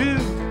of dew.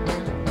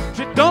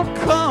 She don't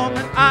come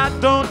and I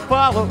don't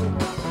follow,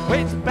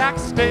 waits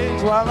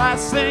backstage while I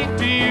sing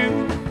to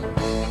you.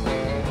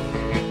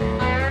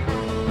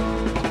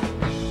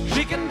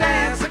 She can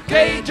dance a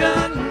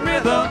Cajun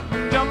rhythm,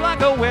 jump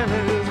like a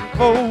winner's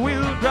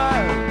four-wheel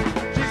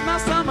drive. She's my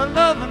summer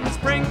love in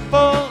spring,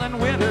 fall, and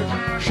winter.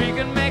 She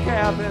can make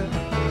happy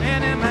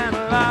any man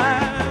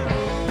alive.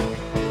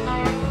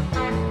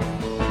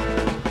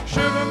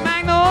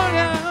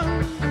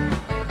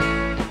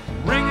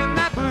 Ringing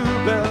that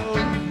blue bell,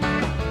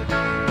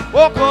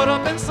 all caught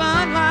up in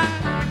sunlight.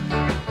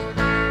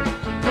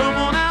 Come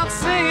on out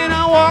singing,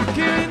 I'll walk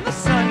you in the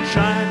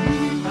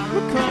sunshine.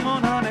 Come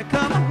on honey,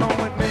 come on home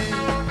with me.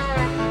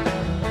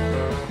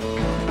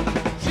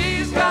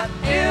 She's got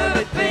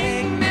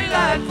everything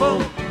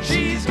delightful,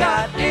 she's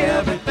got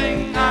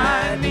everything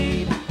I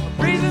need.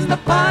 Breezes the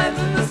pines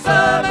in the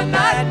southern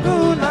night,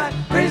 moonlight,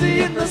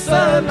 crazy in the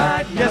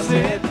sunlight, yes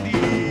indeed.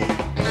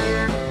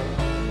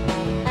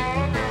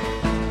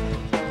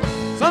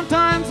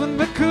 Sometimes when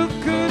the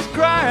cuckoo's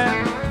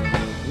crying,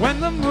 when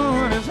the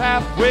moon is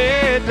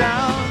halfway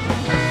down,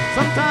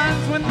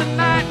 sometimes when the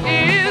night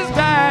is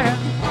dying,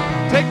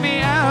 take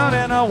me out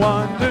and I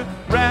wander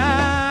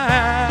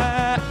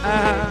round,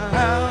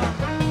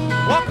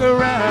 walk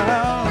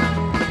around.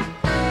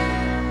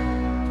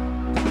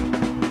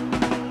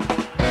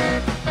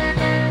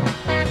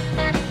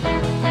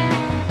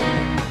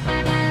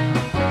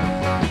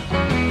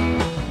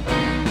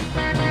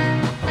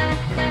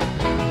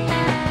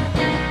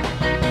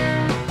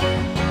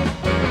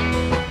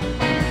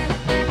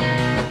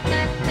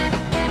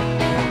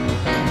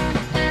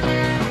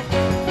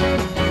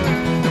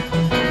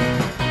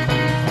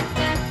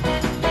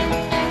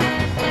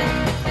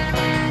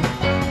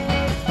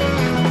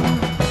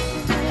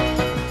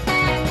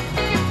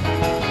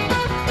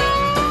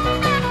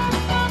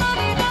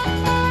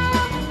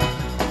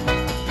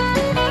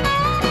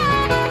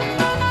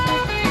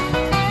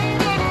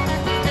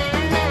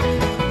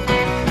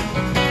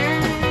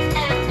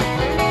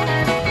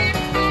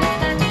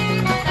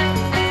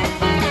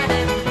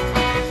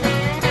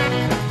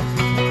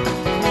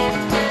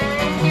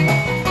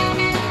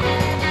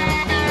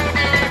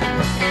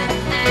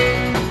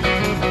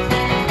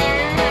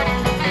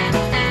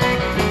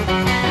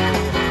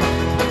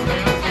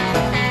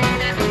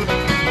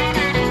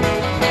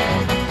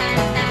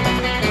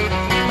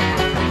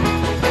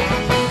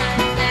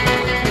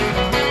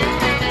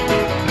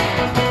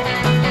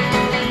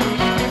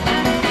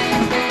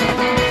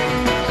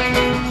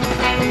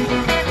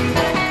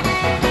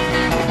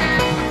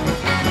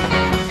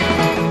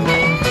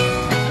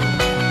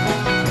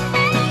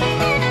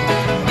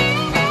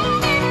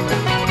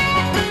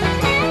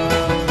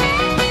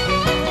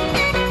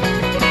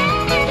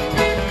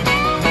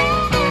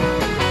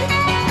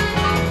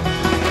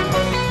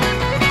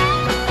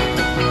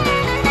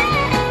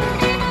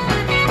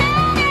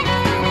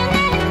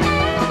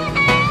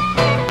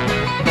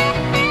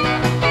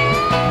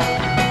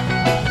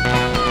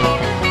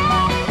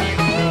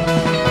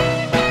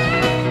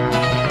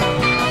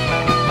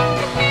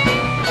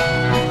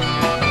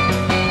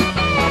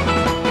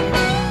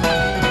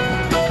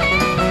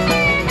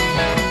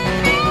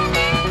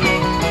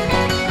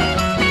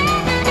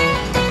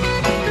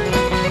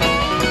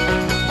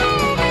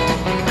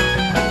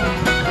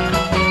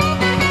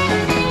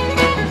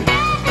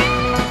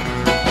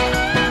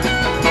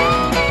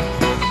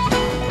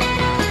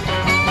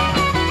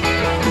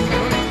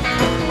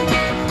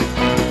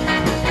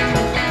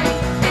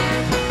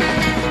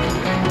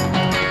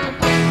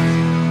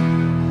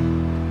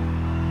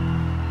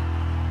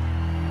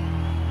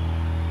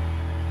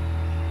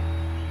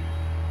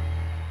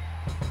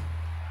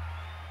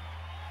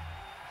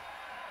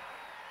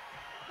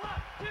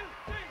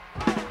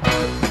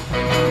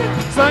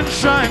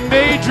 sunshine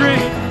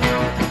daydream.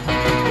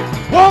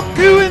 Walk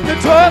you in the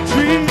tall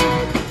tree,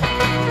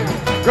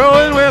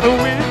 growing where the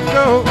wind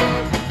goes,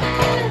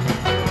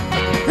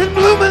 and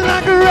blooming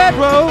like a red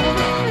rose,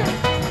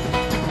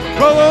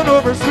 rolling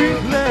over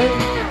sweet lake.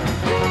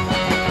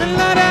 And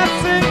let us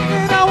sing,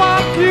 and I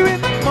walk you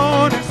in the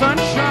morning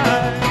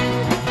sunshine,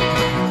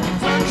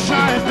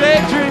 sunshine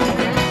daydream,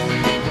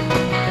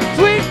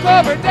 sweet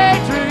clover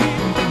daydream.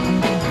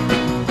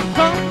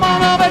 Come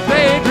on over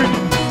daydream,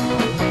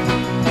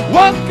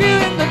 walk you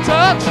in the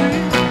tall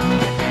tree,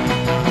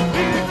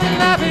 living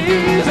life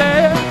easy,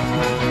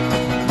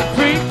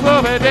 sweet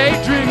clover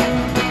daydream.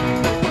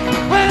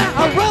 When I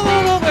roll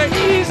on over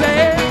easy,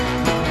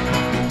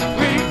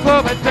 sweet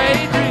clover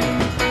daydream.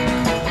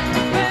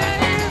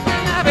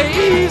 Living life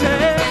easy,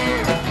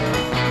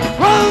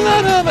 roll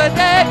on over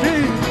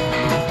daydream.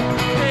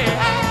 Yeah.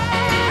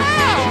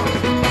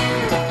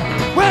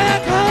 When I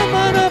come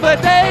on over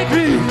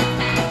daydream.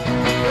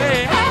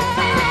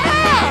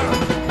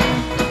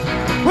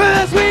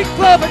 Well, sweet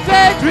clover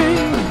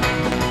daydream.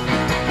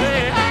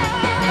 Yeah.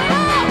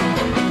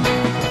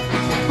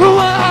 Oh,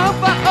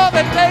 of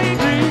a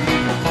daydream.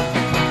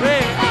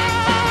 Yeah.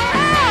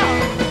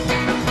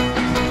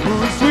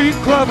 Oh, sweet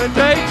clover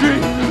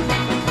daydream.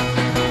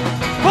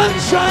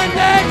 Sunshine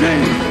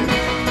daydream.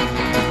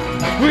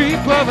 Sweet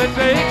clover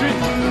daydream.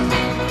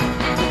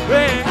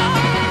 Yeah.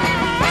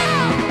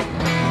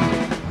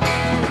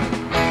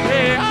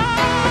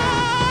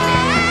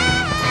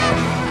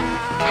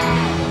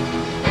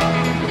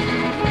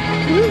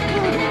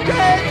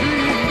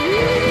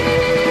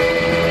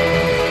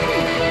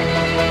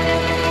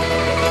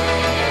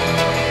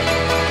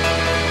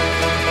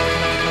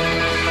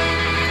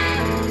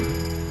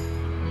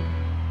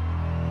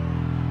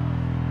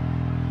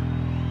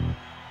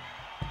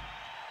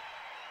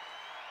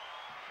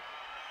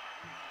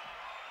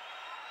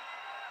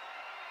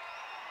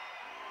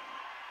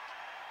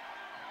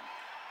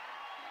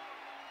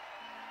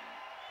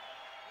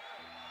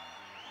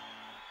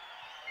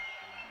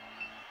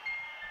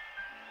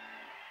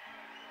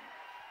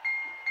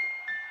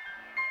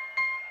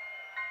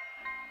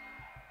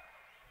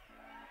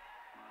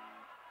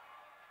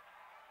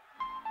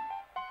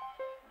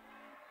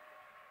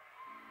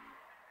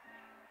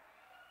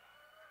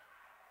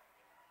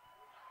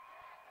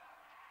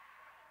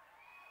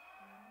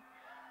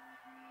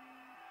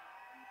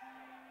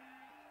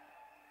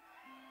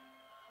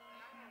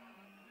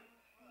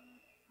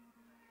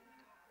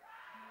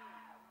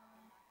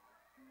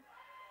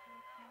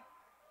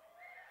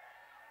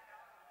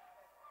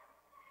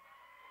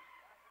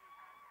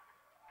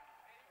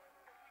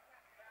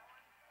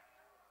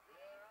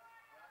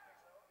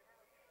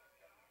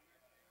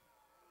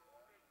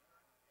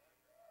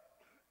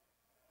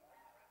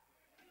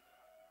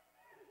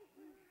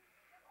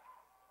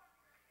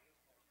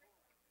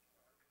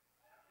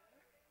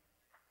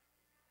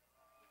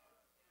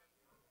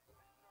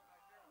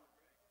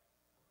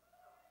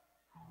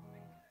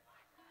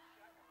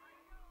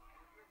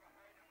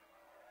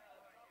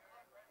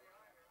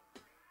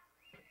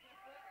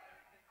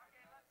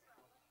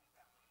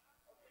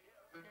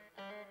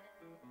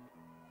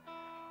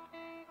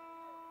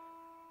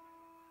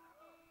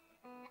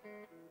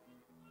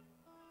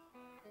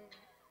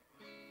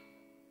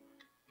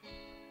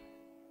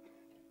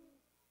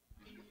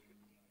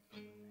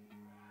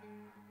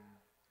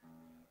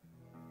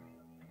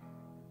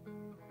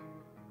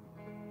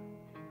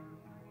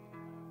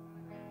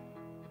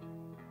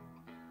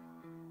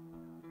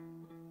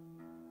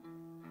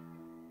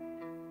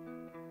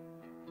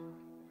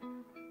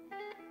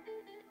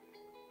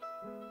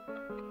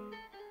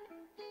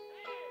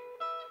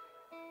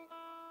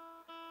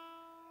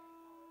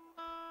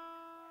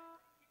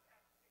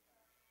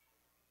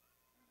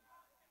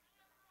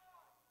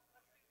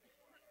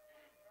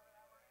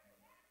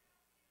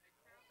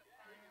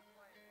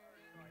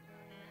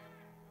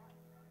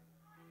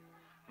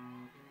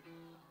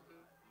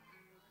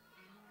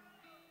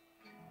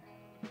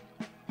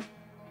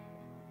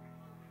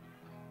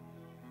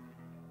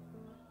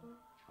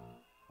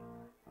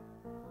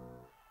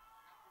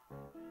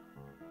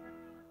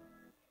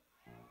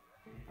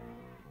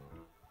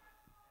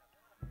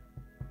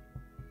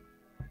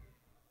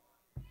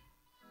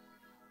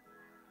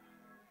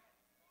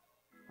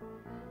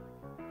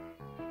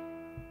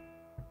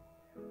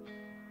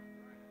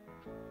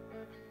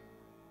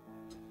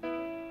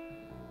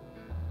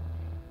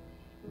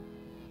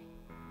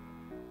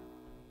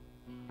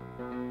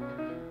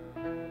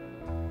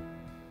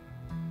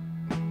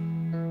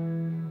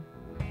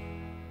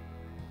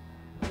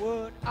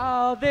 What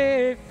are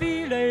they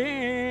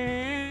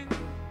feeling?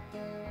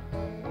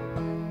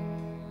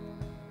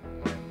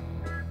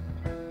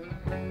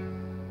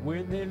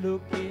 When they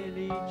look in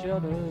each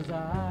other's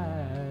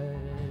eyes?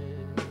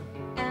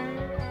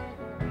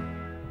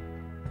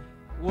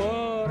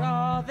 What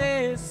are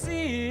they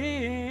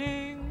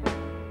seeing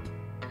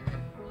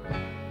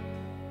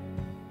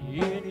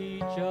in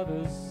each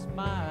other's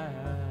smile?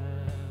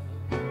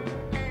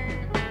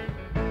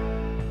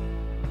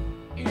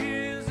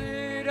 Is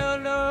it a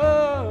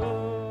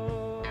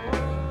love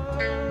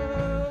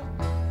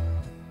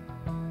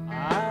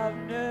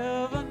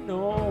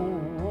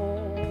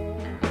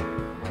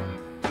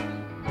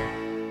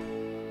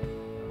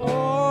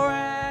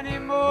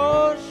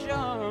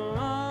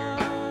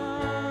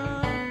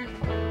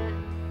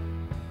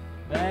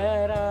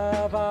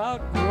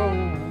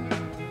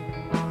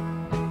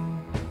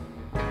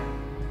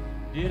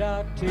Did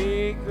I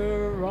take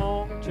a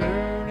wrong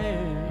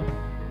turning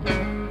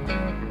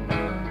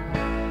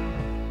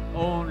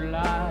on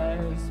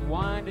life's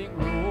winding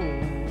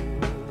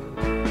road?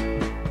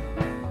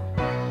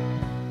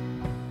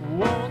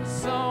 Won't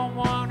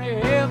someone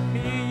help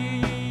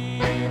me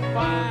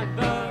find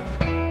the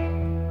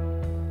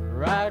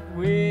right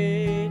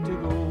way to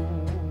go?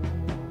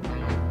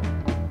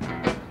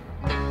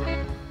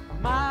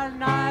 My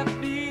life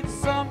needs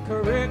some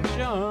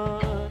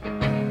correction,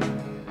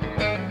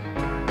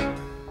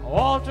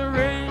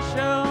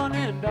 alteration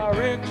in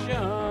direction.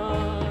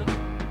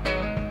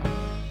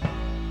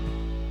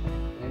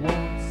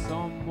 Won't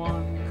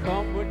someone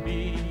come with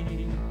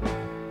me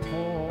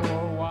for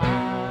a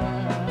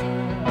while?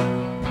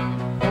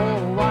 For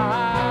a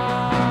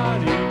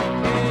while, in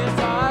case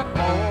I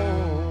fall.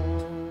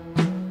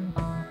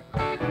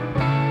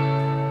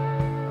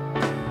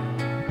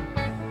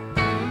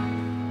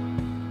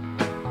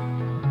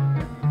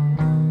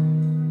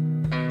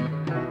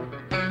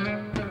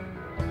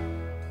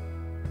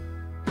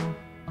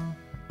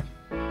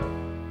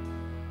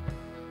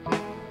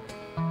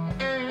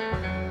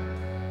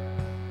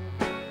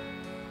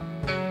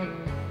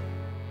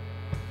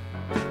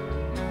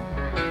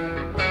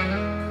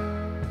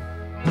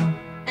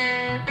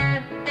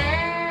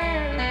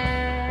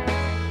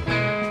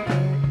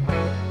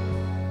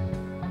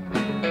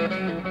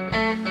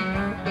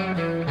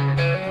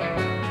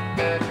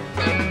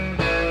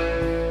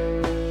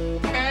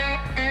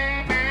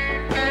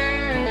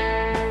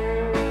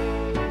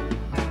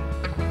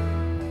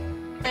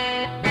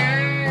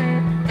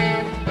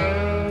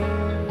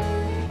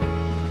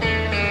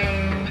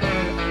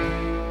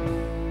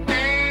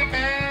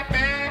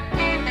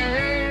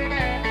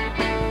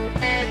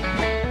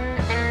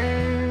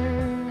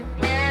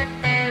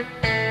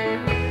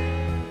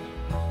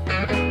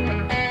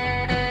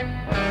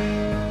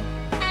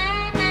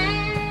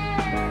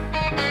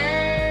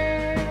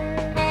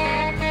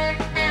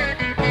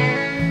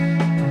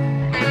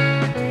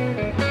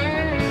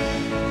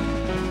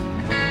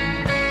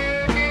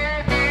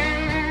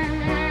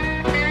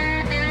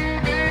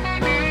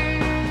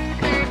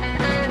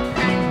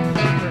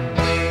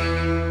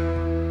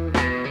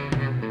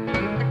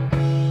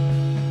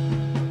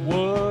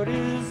 What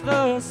is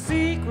the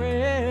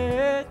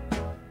secret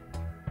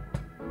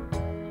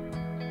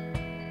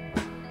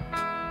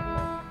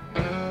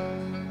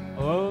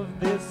of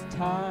this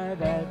tie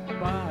that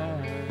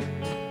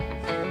binds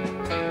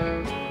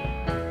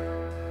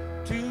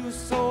two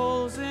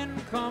souls in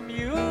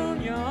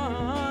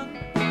communion,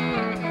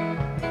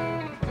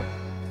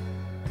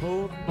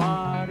 both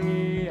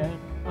body and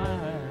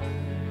mind?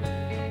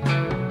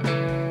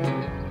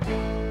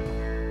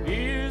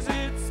 Is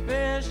it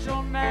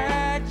special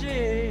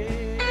magic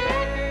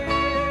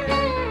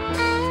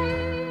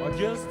or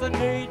just the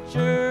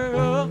nature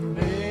of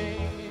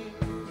things,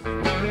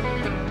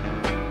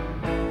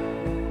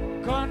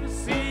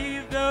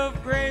 conceived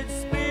of great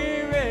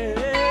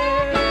spirits,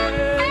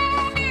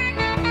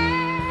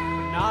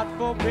 not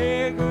for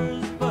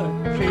beggars but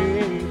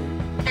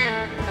kings?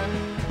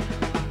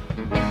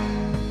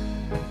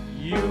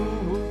 You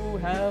who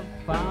have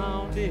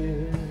found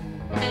it,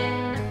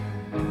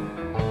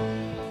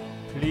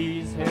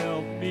 please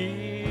help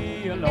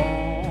me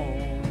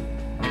along.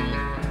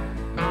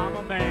 I'm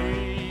a man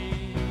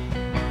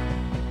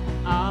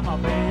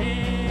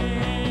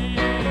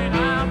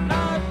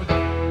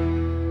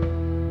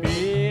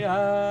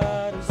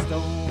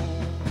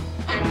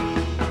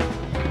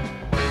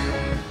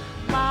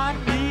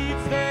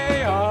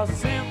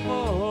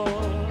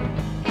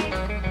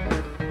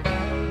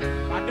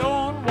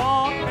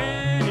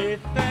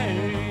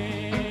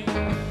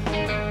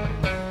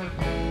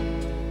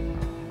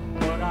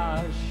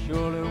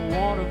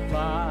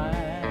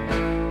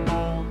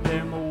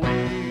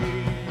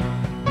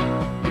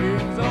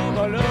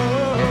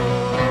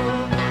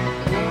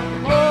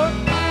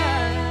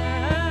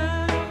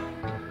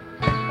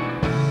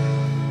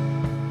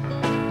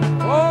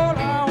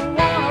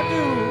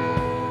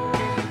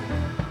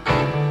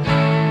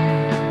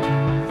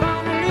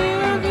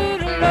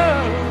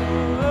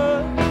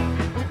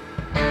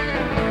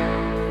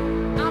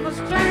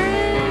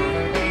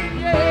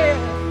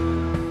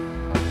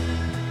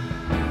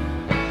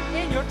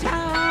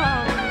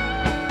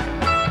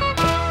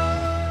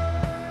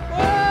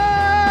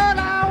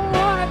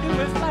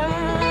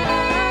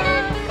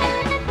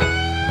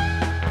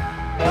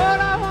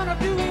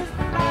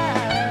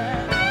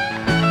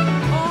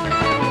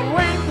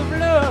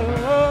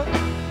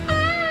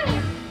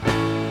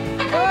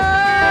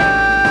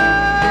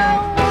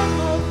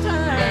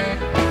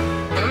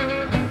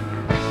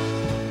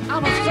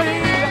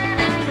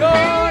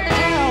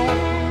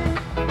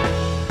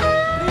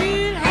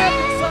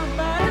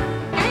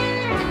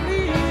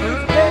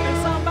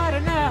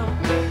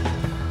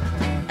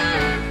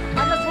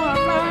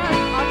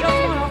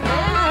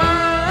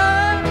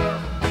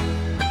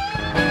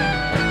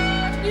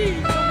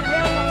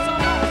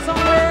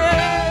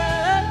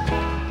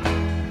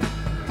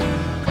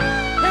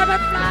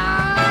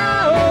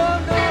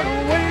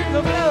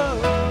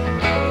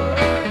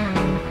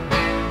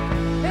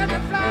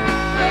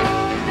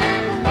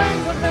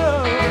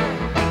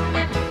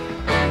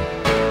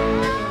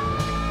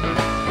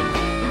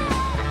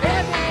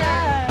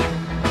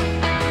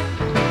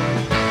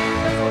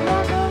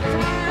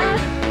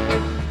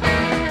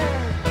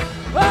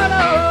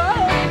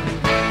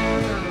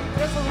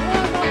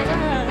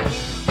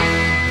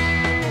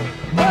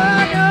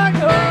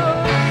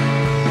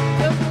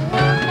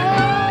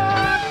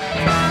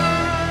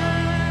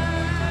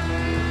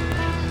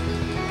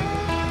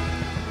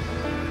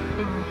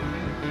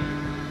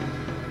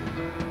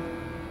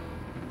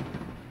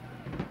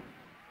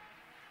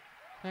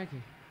Thank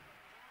you.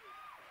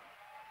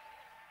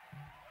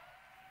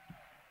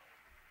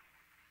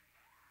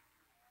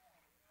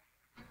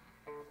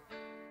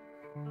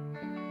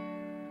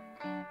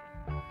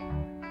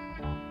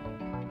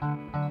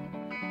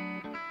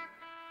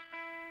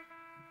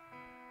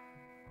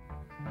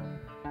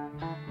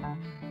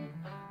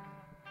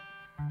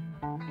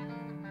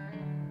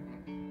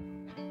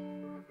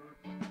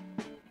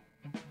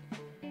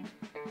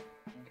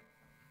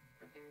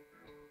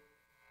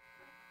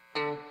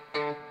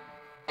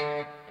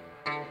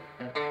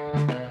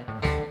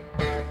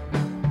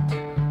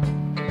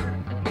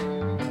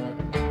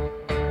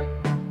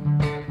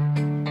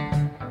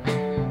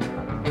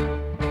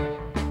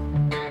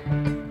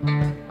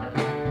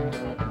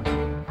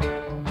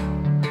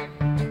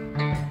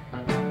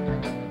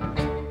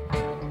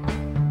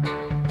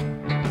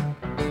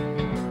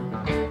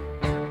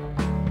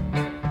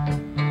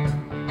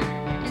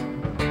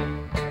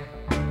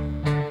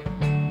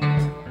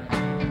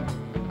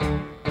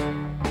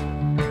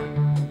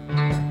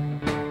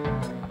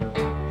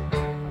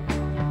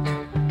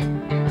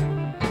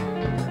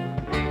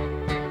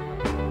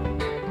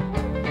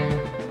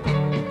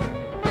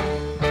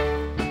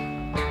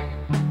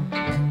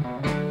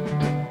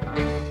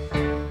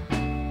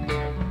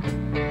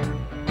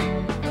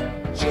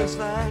 Just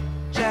like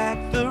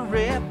Jack the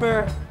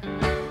Ripper,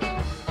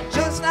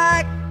 just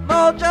like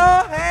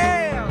Mojo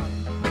Hale,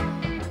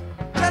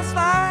 just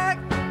like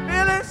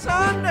Billy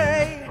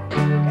Sunday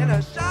in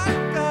a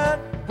shotgun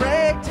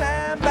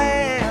ragtime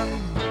band.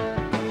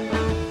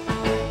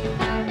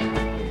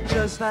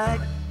 Just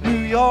like New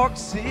York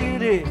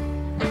City,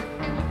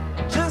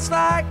 just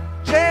like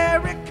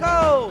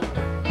Jericho,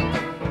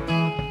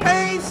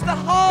 pace the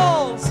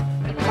halls,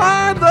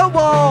 climb the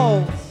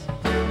walls,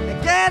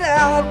 get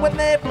out when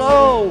they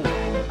blow.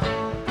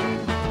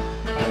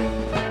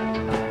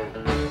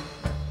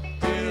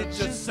 Did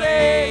you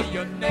say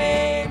your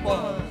name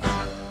was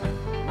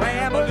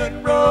Ramble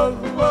Rose?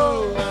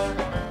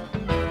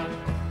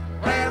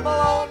 Ramble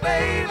on,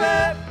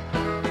 baby.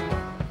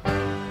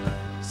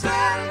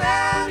 Settle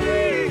down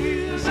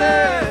easy.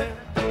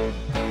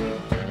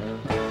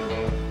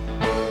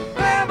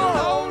 Ramble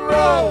on,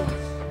 Rose.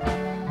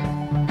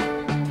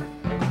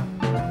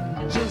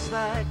 Just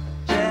like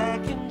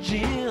Jack and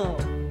Jill,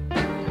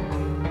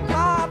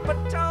 Papa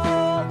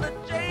told the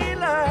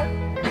jailer,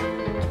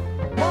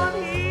 one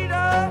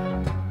heater,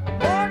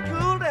 one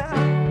cool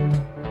down,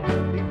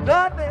 leave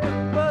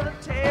nothing but a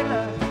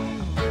tailor.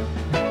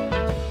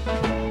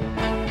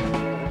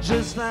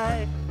 Just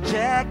like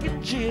Jack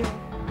and Jill,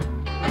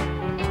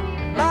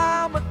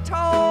 Mama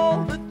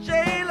told the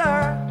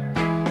jailer,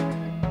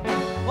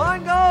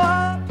 one go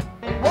up,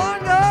 one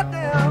go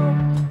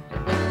down,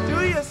 do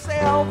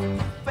yourself a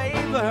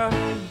favor.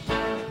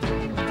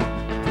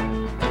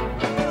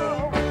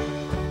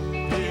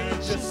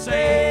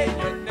 Say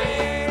your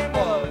name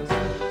was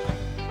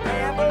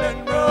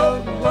Ramblin'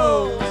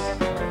 Rose.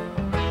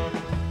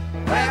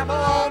 Ramble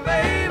on,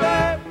 baby.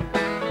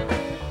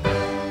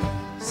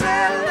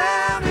 Settle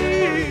down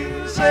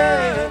easy.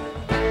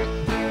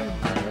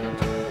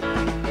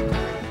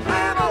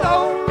 Ramble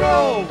on,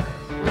 Rose.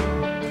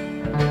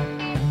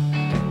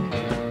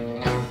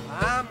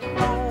 I'm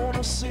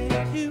gonna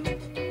sing you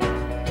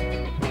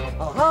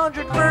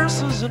 100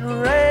 verses in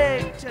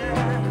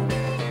ragtime.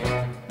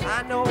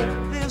 I know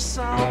this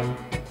song,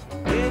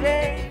 it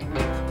ain't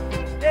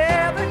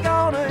ever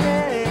gonna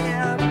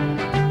end.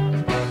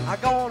 I'm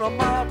gonna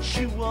march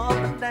you up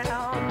and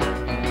down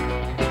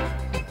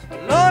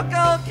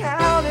local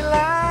county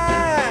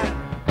line,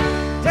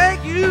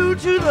 take you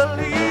to the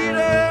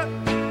leader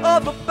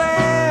of the band.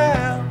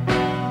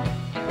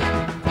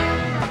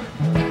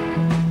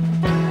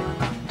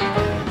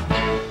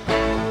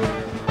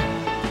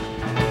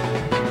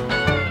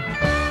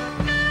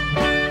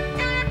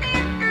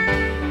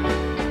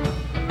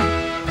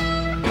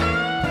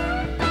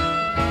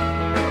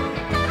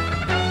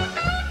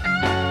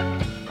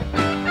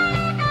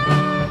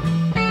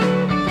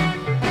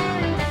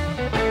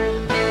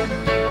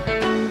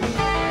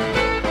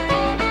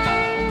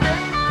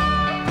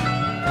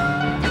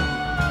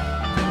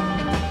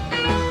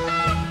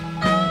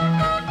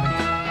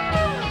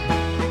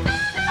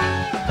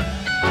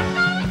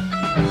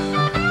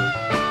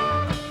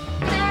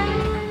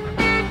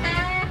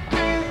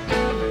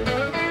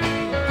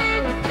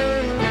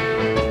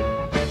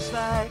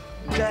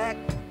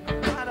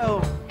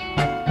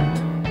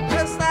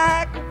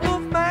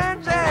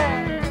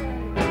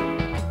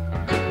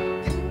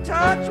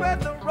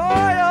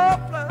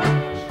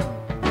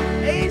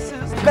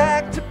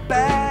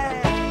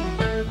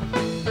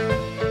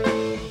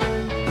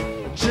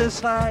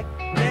 Just like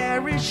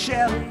Mary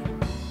Shelley,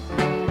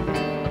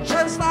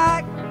 just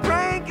like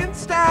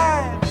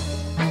Frankenstein.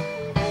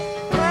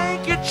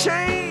 Crank your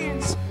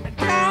chains and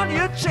count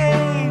your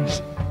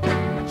change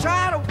and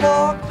try to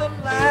walk the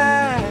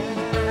line.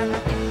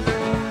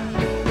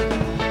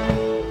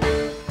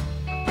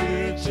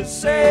 Did you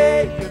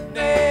say your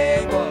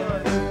name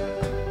was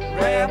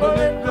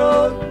Ramblin'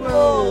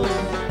 Rose?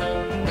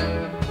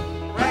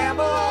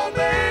 Ramble on,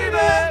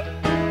 baby.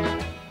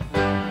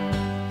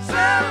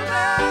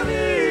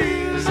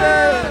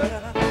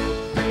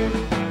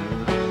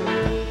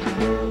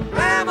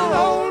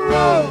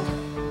 Rose.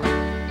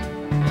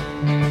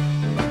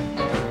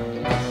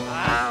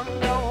 I'm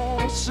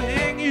gonna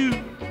sing you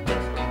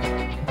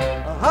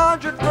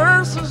 100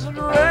 verses in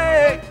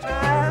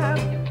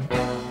ragtime.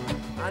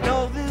 I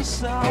know this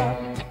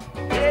song,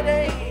 it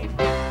ain't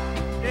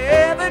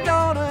ever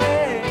gonna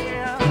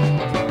end.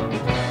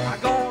 I'm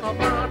gonna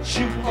march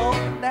you up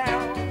and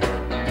down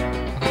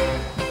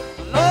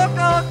the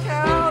local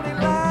county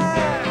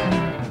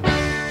line,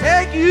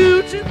 take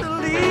you to the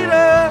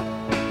leader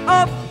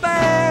of the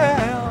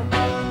band.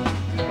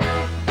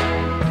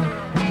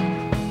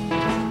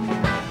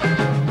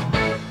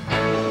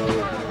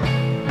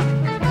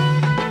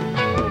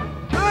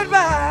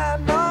 Goodbye,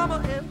 Mama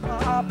and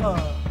Papa.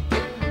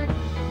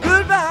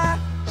 Goodbye,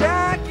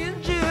 Jack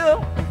and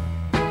Jill.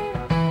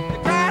 The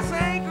grass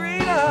ain't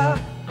greener,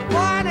 the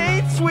wine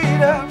ain't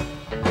sweeter,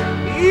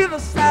 either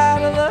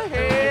side of the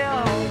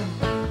hill.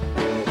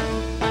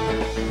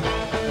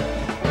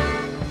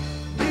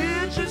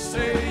 Did you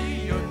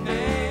say your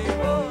name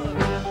was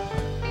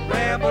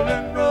Ramble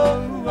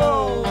On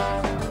Rose?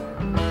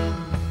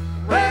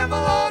 Ramble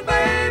on,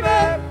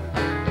 baby.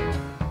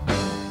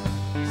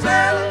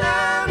 Settle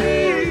down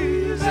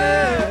easy.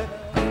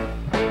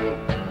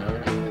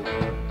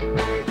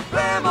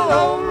 Ramble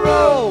on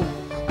Rose.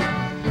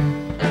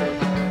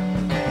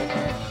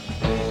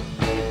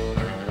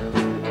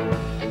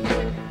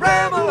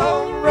 Ramble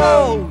on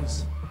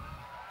Rose.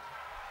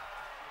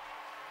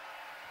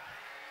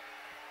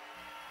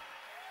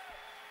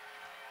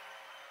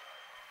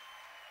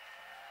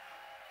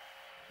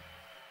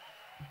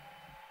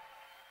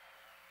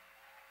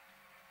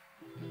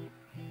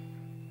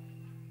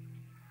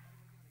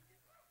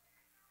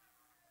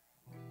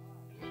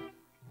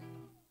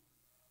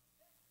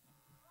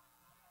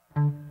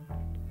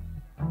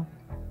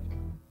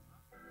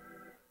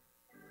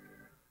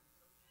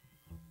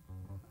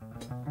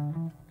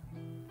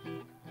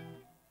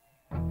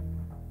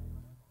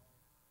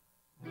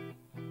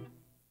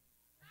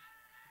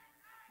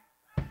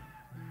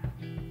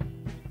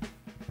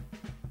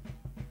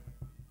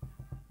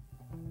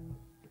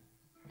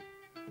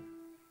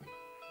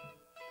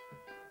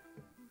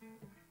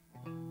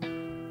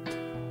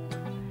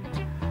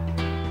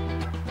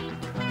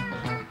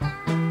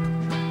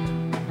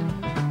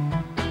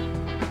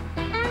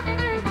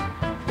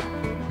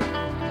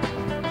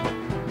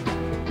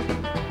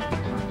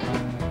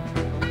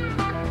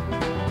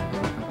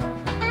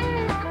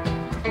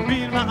 Me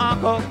and my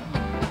uncle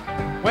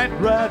went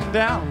riding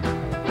down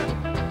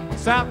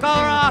South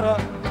Colorado,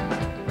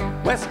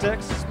 West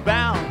Texas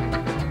bound.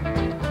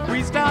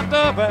 We stopped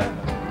over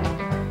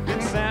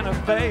in Santa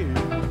Fe,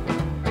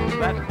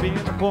 that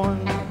being the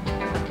point,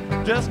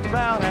 just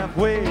about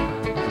halfway.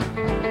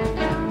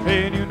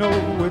 And you know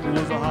it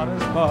was the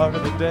hottest part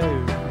of the day.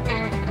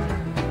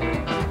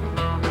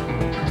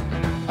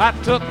 I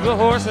took the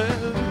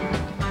horses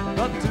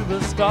up to the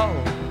stall,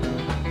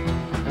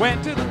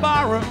 went to the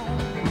bar room,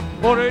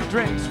 ordered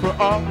drinks for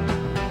all.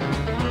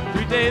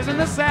 3 days in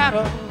the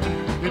saddle,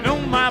 you know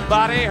my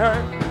body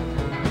hurt.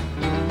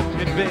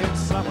 It'd been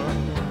summer,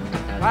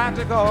 I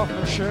took off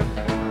my shirt,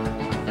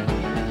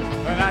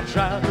 and I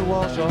tried to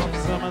wash off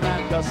some of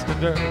that dust and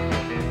dirt.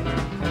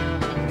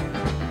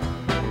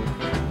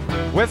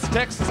 West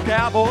Texas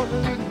cowboys,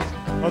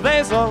 well,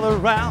 they's all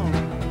around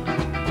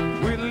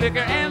with liquor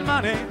and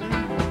money,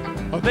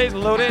 well, they's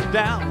loaded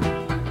down.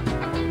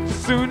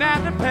 Soon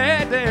after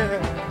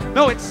payday,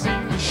 no, it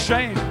seemed a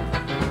shame.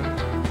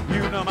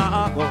 You know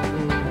my uncle,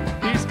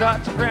 he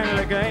starts a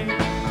friendly game.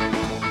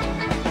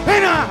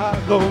 And I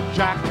go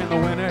Jack in the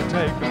winter,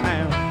 take a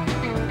hand.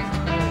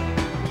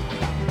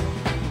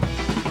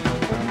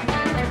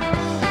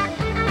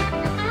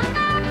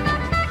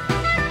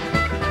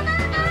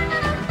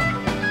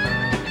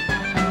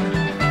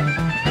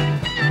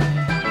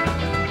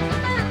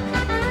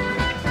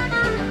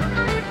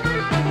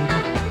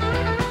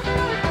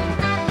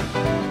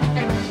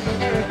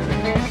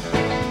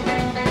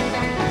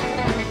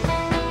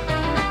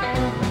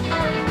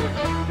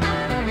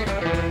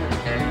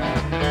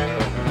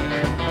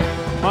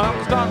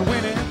 Started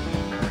winning,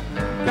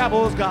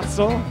 cowboys got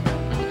sore.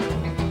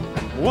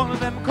 One of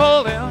them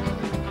called him,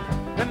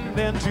 and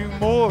then 2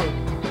 more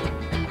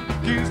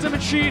accused him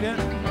of cheating.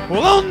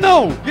 Well, oh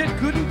no, it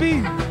couldn't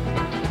be.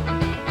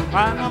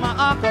 I know my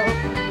uncle,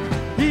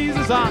 he's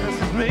as honest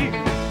as me.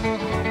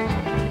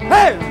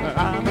 Hey,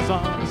 I'm as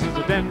honest as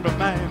a Denver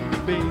man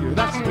can be.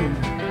 That's me.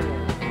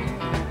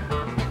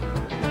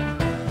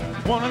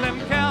 One of them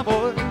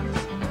cowboys,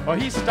 oh,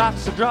 he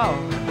starts to draw,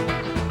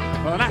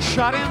 and I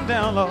shot him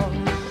down low.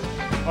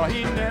 Oh,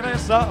 he never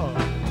saw.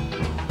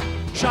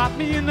 Shot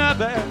me in the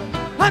back,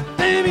 hot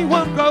damn, he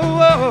won't go.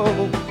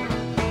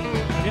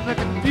 In the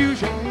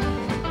confusion,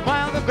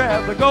 while they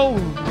grab the gold,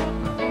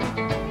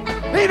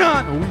 they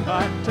done, we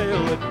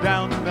hightail it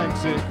down to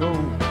Mexico.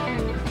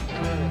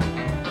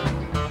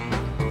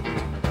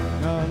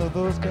 I love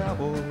those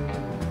cowboys,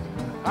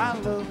 I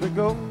love the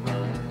gold.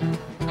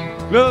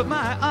 Love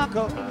my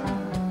uncle,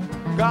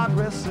 God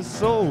rest his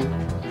soul.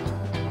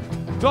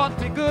 Taught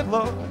me good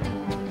love,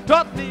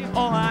 taught me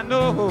all I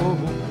know.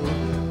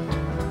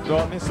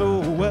 taught me so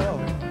well.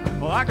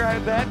 Well, I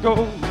grabbed that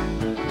gold,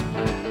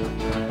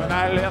 and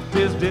I left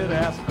his dead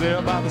ass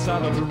there by the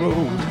side of the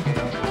road.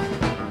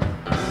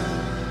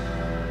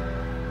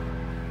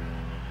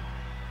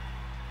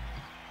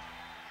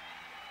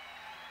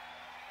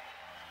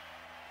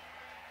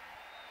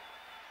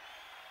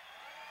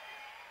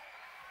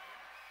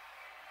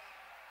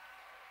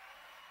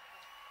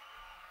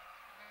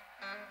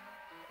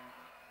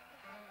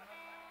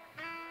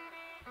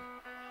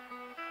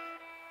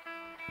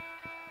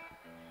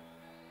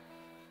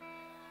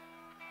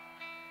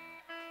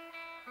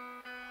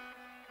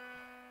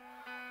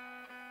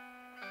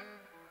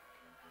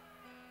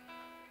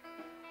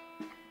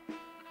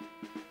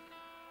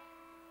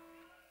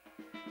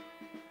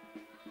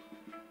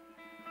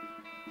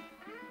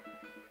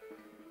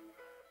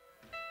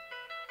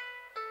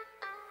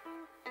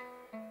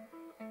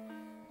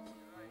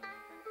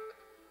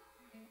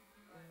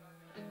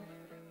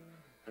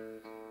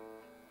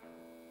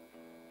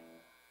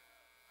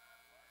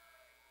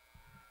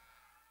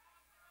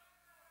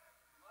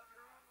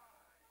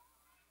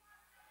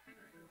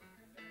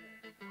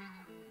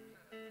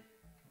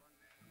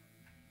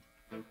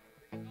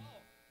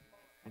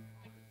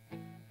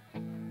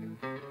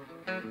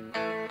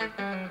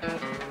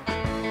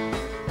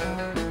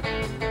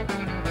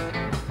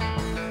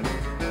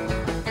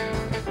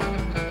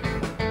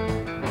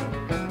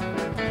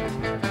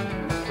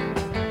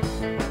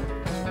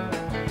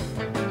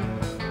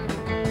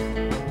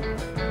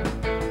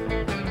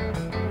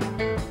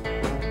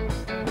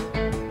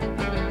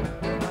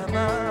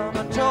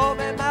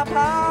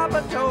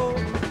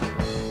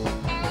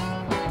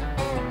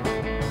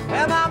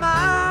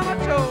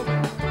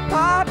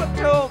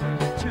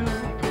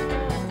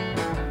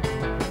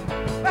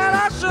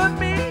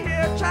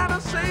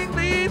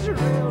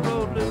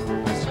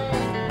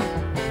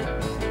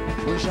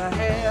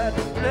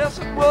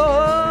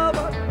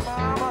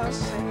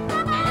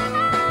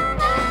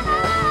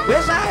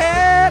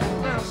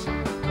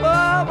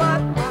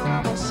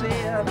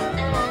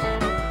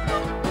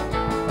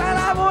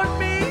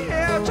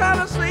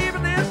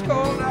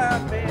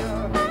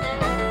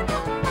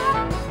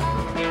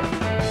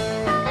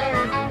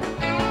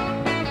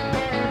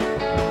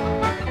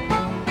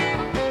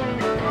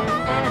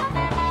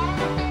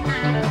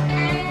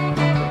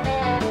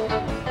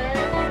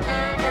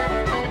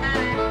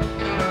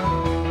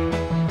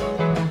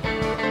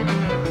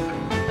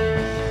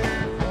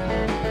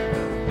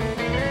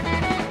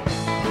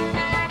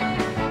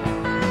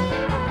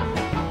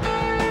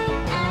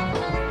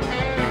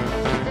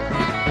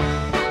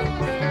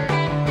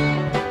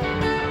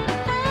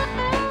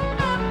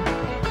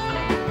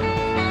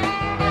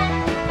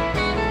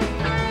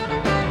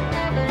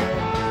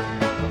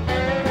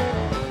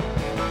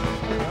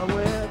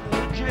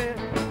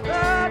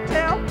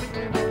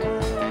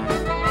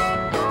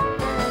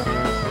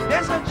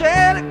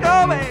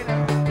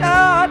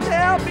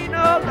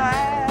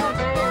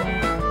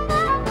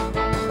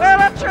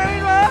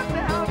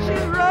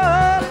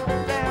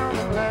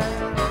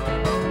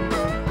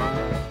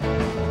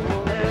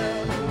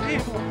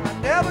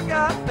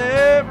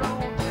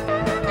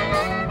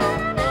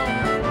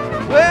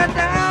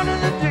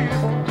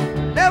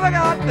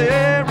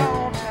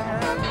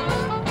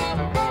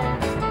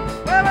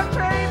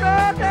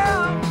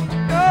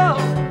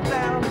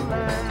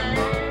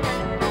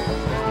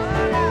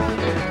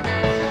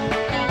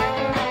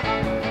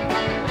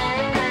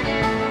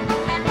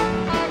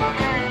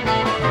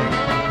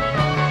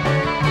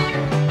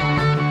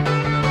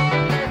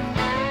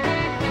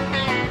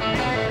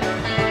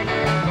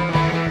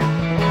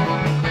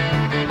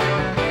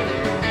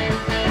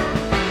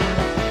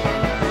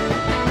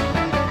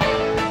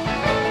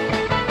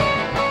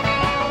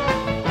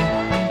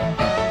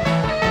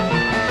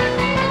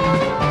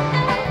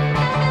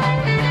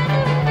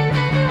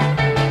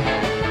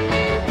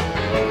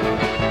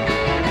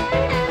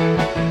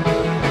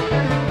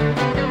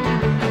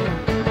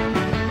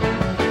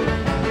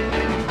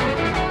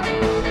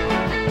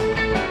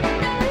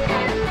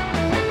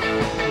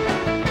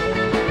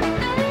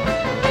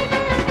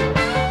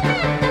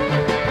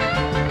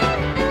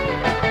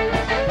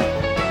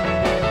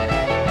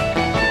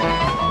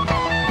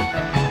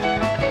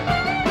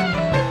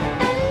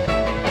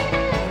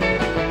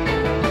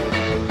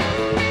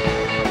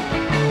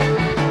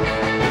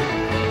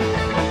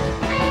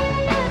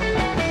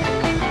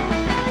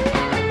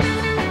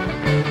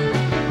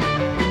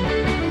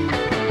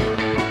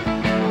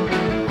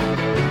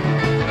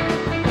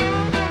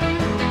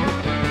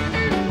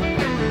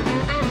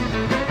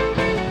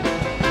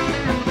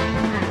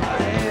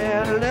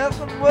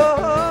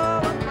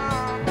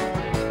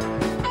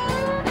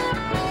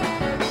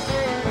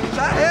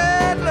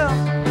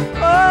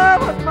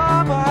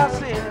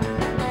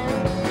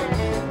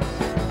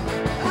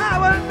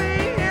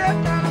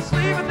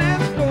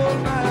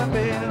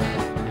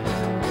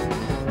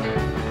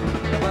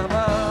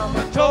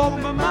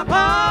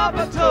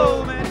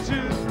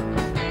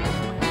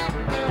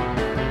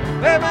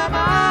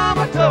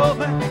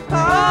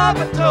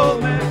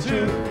 told me to.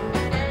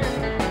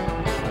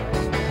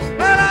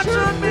 But I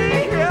should be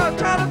here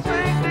trying to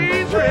think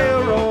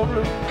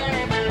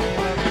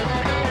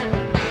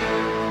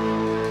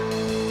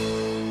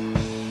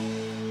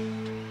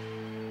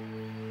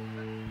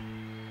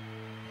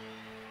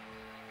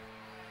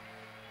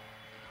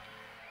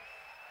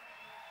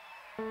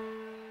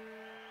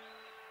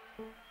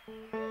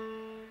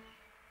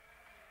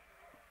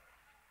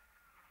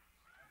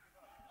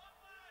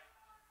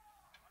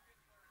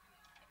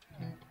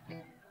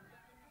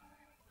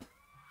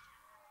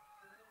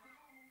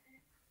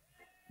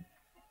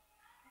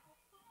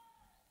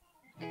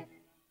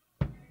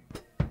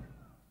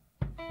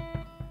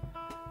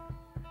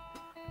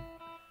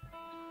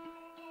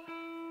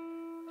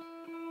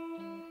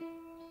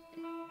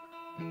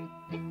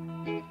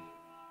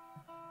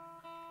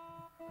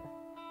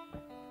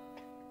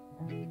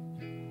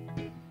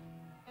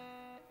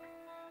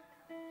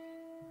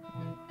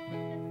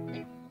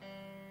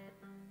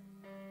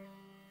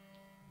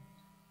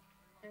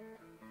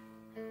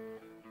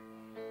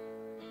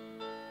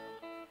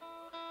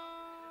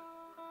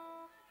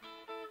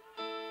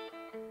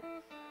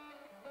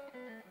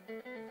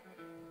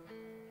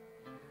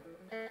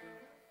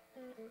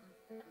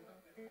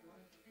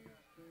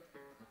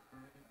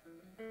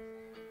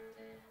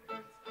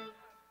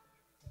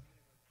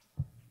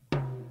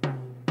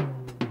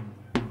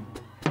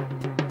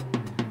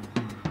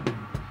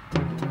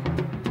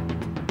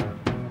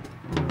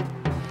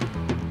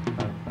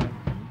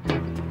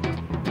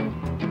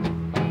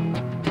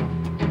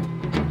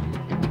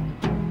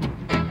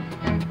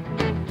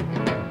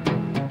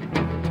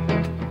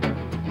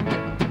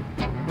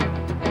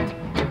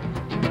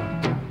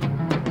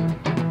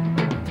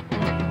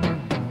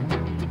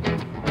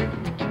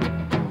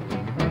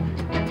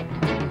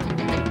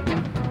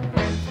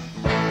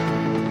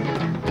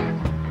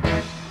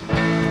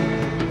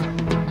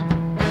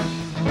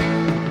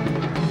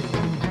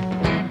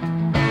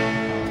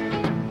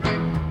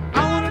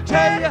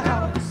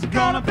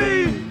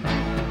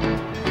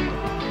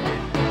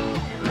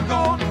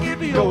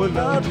your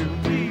love to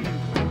me.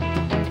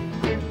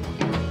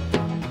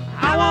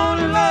 I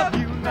wanna love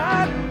you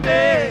night and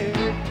day.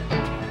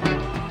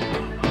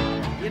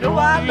 You know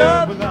I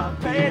love will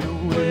not fade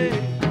away.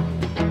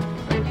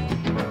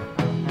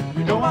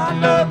 You know I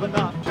love will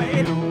not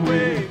fade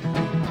away.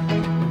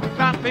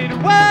 Not fade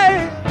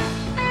away.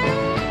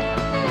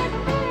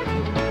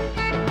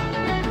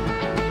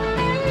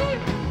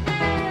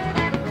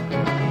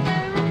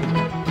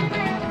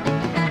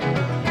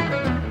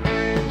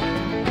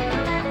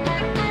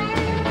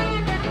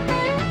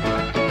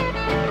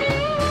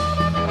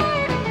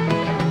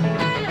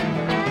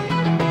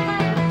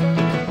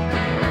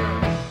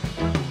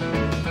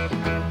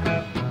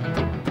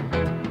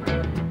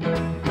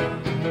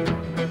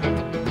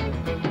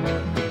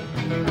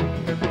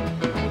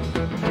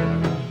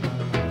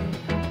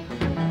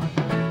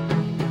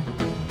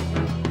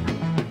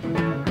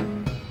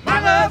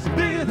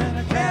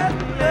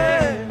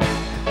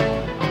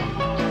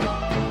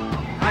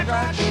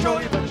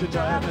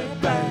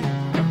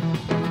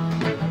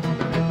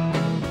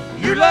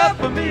 Your love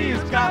for me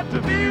has got to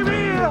be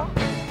real.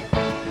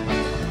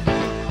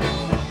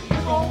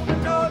 You're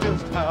gonna know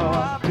just how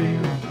I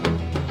feel.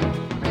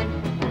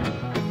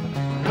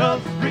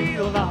 Love's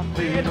real, not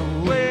fade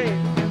away.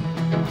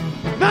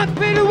 Not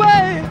fade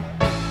away.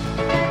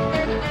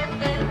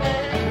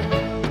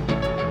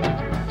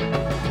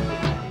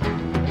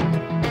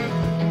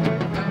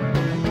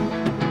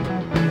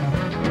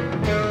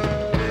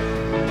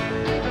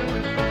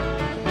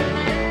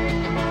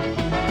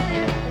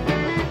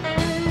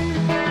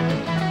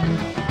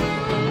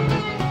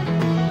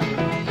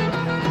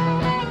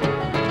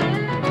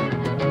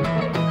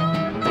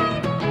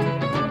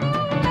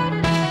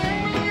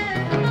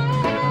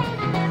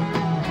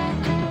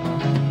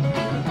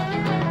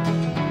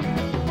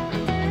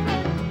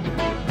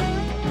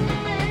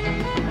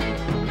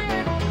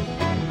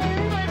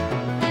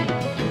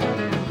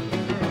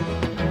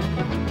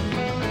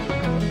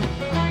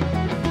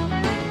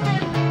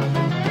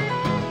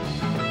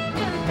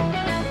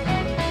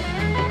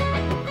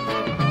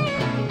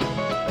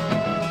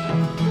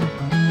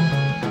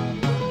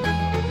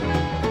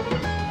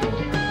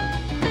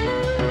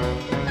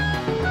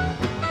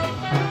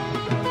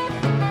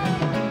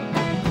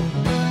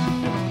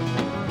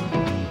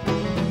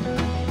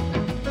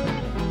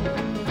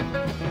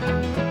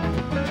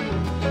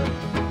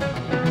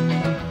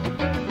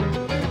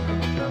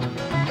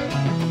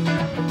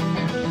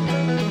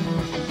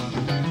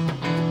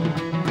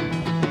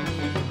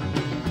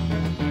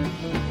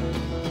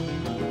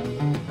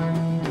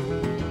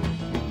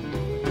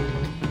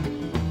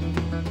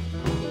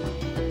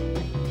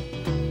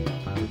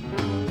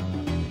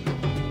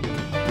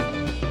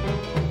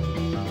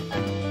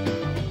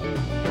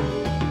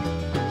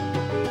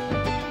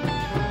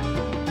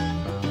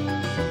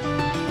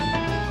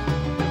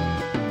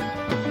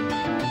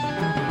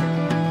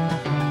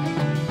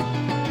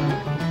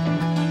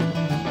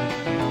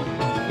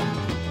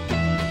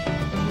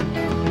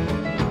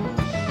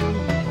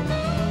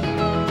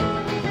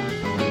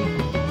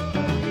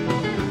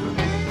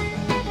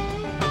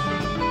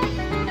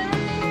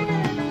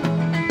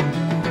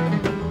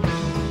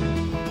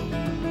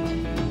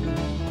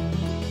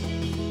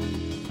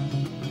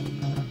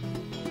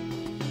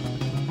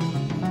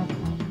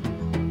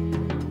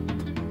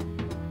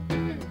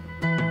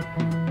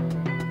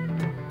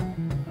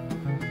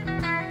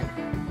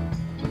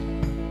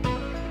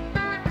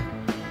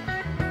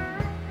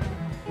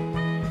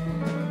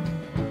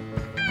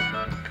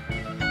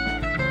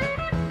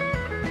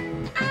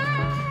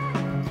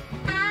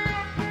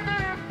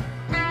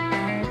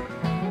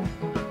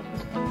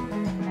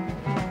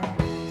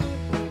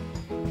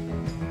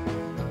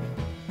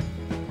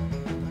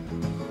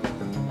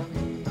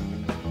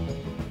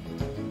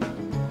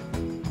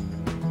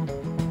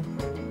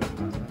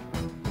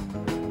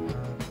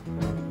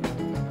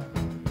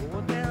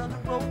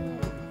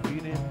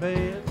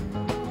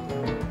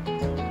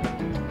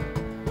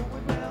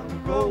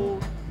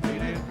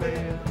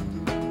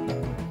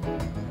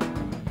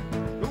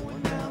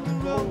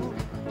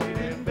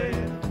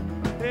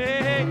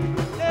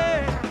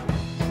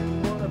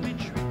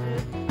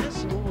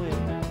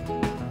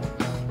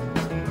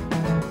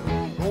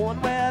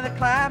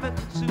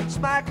 suits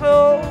my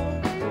clothes.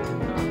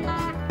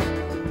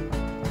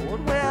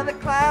 Going where the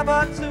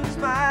climate suits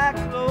my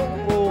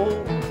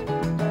clothes.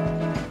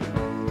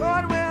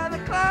 Going where the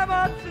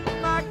climate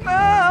suits my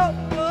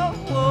clothes.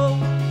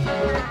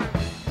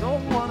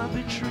 Don't wanna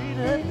be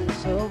treated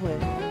this way.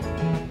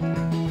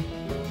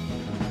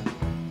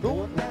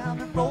 Going down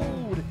the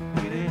road,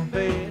 it ain't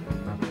bad.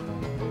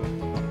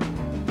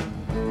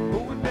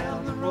 Going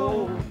down the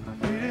road,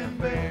 it ain't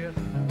bad.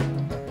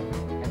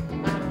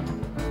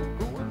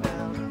 Going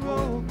down the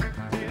road,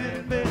 it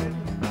ain't bad.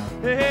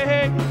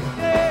 Hey,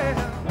 yeah.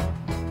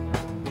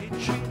 Be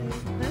treated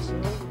this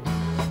way.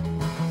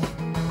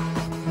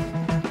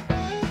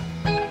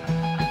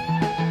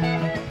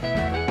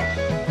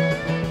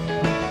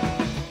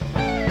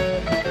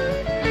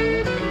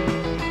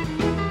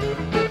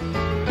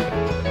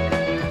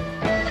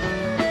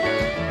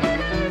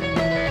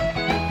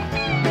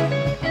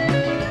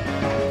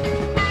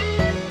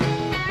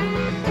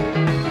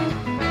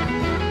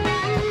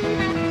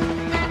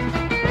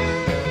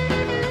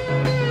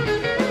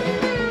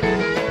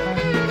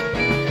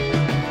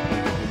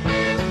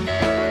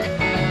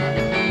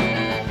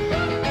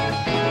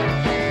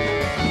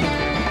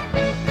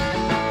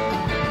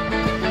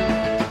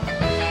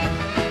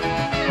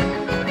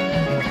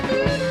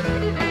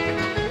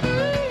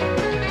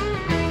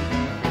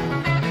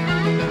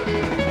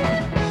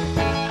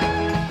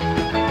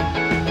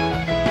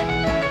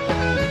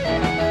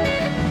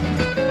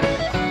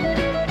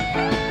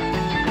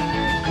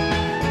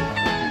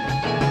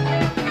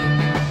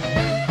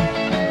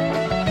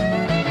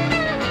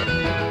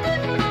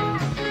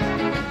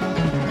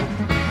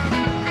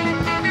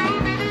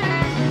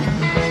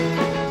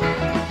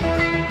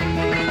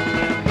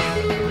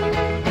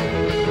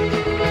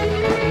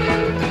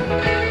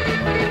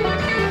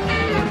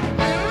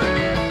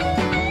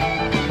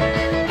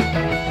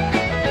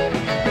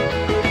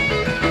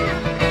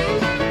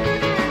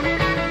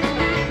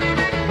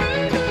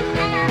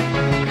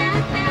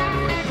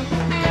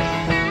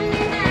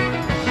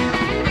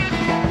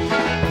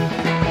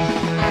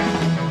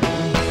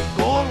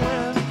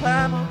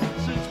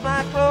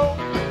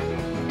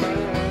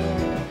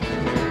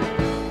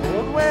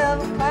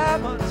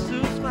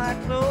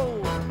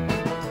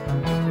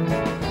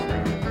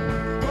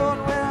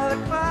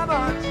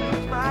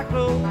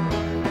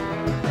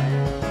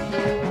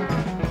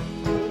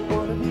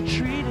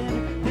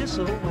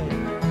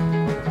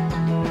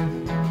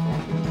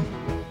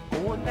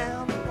 Going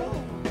down the road,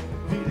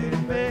 it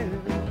ain't bad.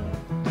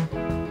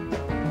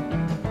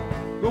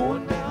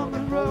 Going down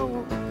the road,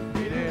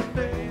 it ain't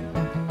bad.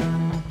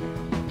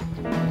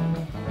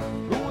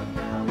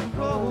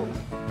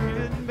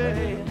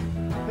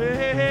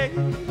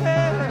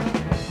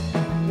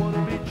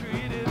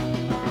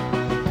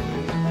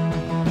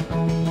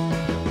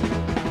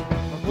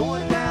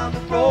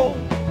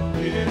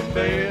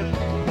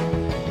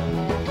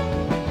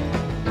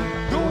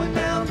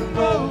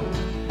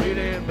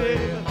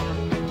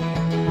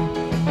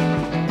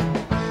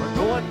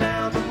 Going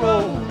down the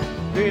road,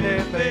 it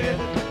ain't bad.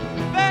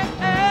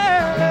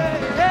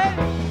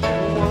 I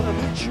don't wanna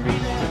be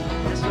treated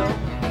this way.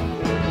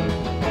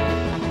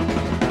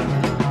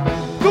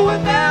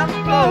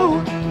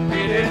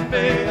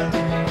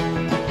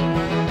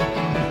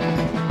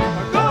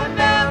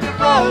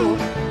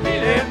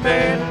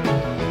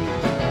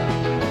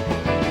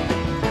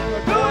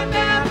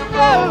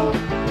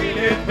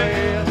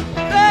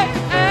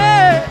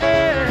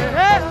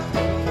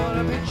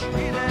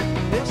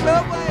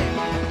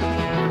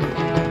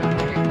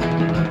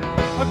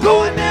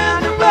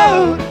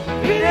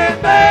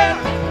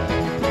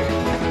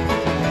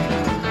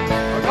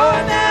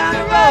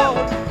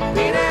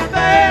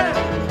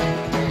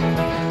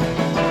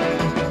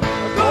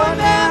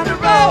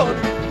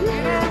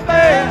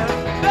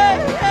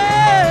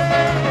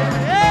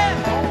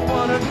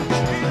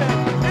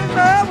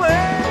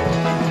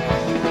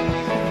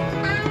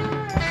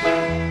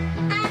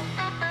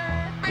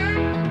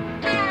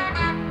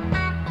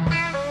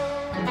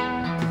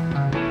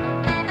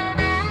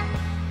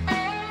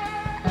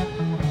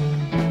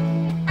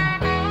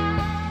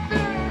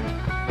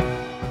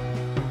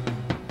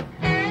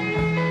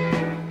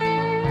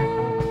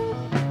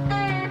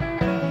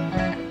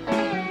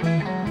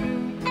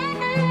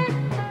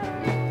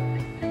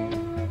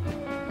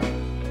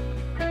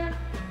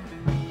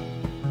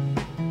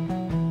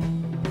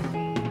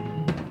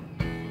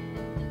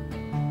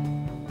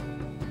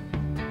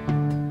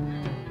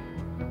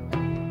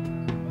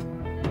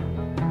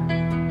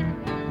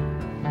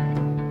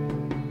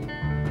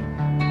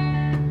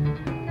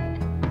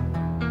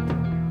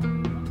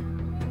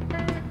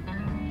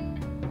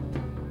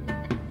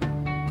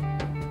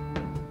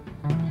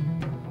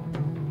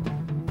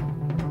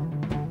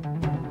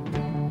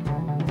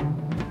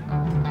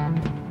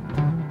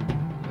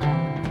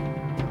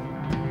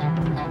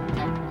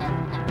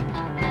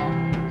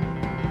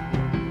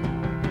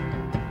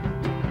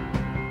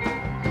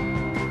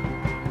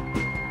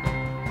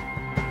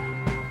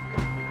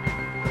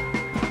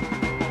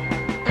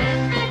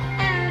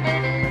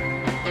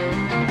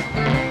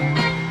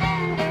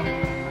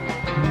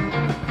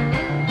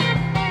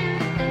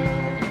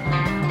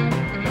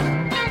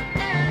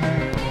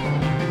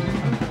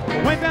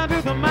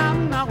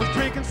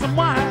 some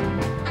wine.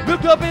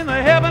 Looked up in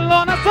the heaven,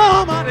 Lord, I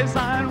saw a mighty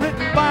sign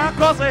written by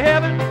across the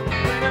heaven.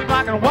 In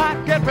black and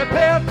white, get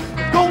prepared.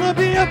 It's gonna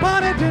be a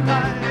party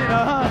tonight.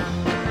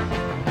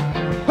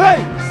 Hey,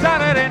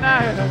 Saturday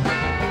night.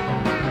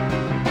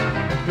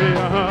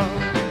 Yeah.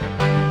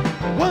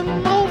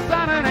 One more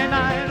Saturday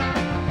night.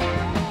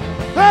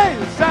 Hey,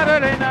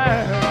 Saturday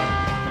night.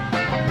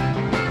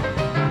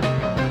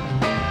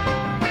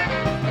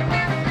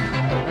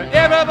 And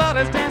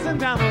everybody's dancing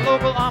down the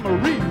local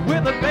armory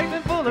with a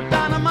basement full of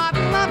dynamite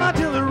and live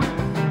artillery.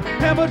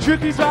 Never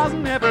tricky stars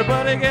and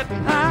everybody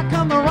getting high.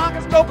 Come the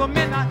rocket stroke of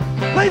midnight,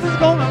 the place is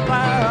gonna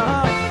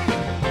fly.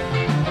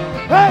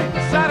 Hey,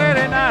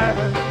 Saturday night.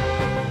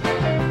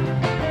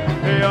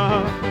 Hey,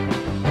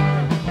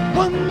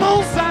 one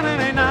more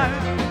Saturday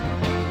night.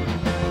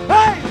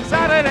 Hey,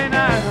 Saturday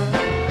night.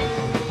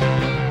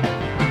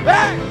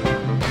 Hey.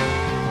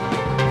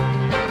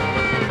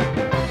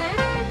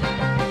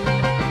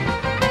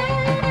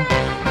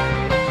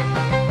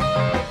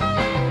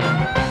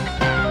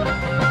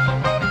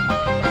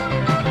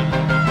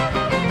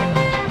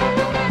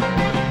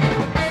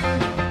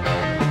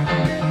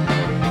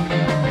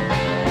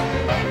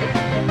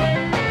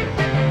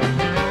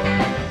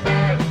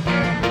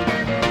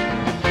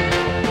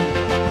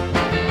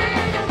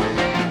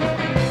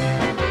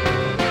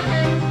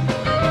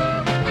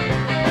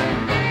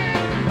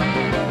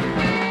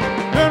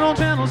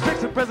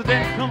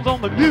 President comes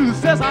on the news,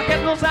 says I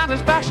get no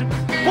satisfaction.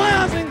 Why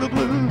I sing the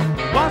blues?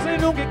 Why say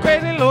don't get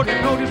crazy, Lord, you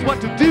know just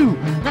what to do.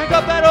 Crank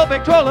up that old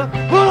Victrola,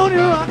 put on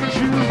your rocking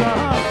shoes.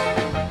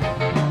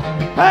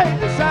 Hey,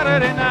 it's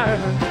Saturday night.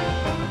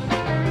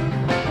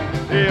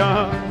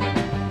 Yeah.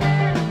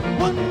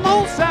 One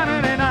more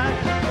Saturday night.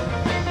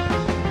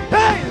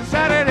 Hey, it's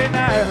Saturday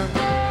night.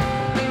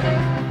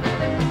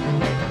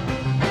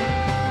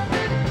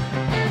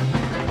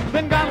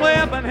 Then God way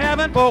up in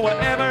heaven for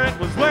whatever it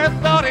was worth.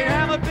 Thought he'd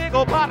have a big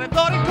old party,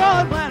 thought he'd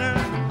draw a planner.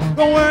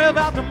 Don't worry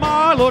about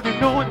tomorrow, Lord, you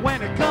know it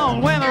when it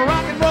comes. When the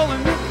rock and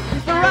rollin'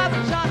 is the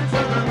rising shining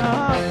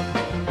sun.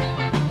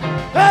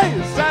 Hey,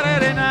 it's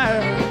Saturday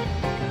night.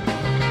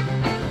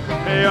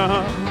 Hey,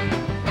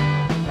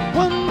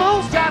 one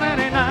more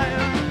Saturday night.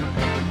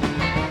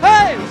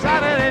 Hey,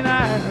 Saturday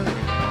night.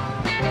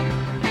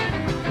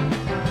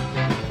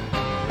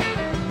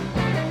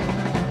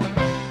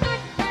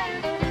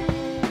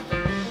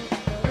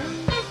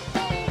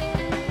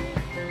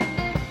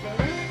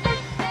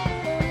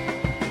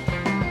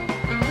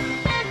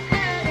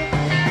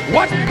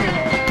 Watch me go.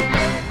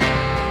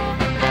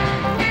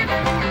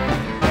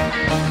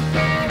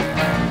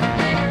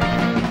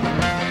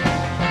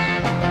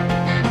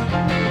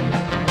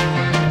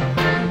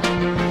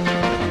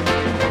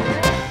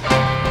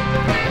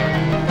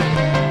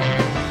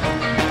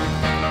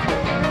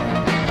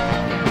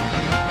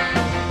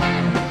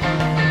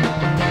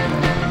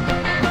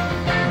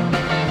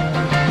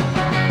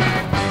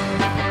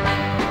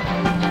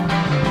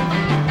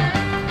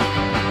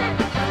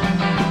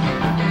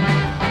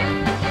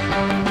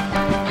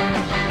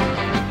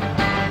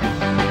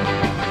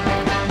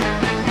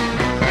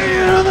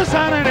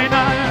 Saturday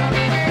night,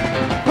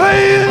 hey,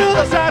 you know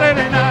the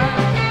Saturday night,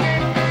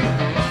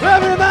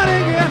 everybody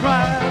get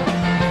right,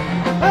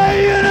 hey,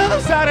 you know the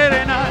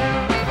Saturday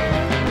night,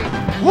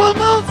 one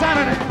more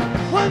Saturday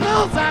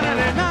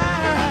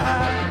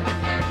night,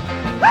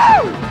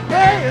 woo,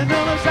 hey, you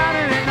know the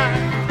Saturday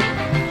night,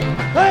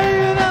 hey,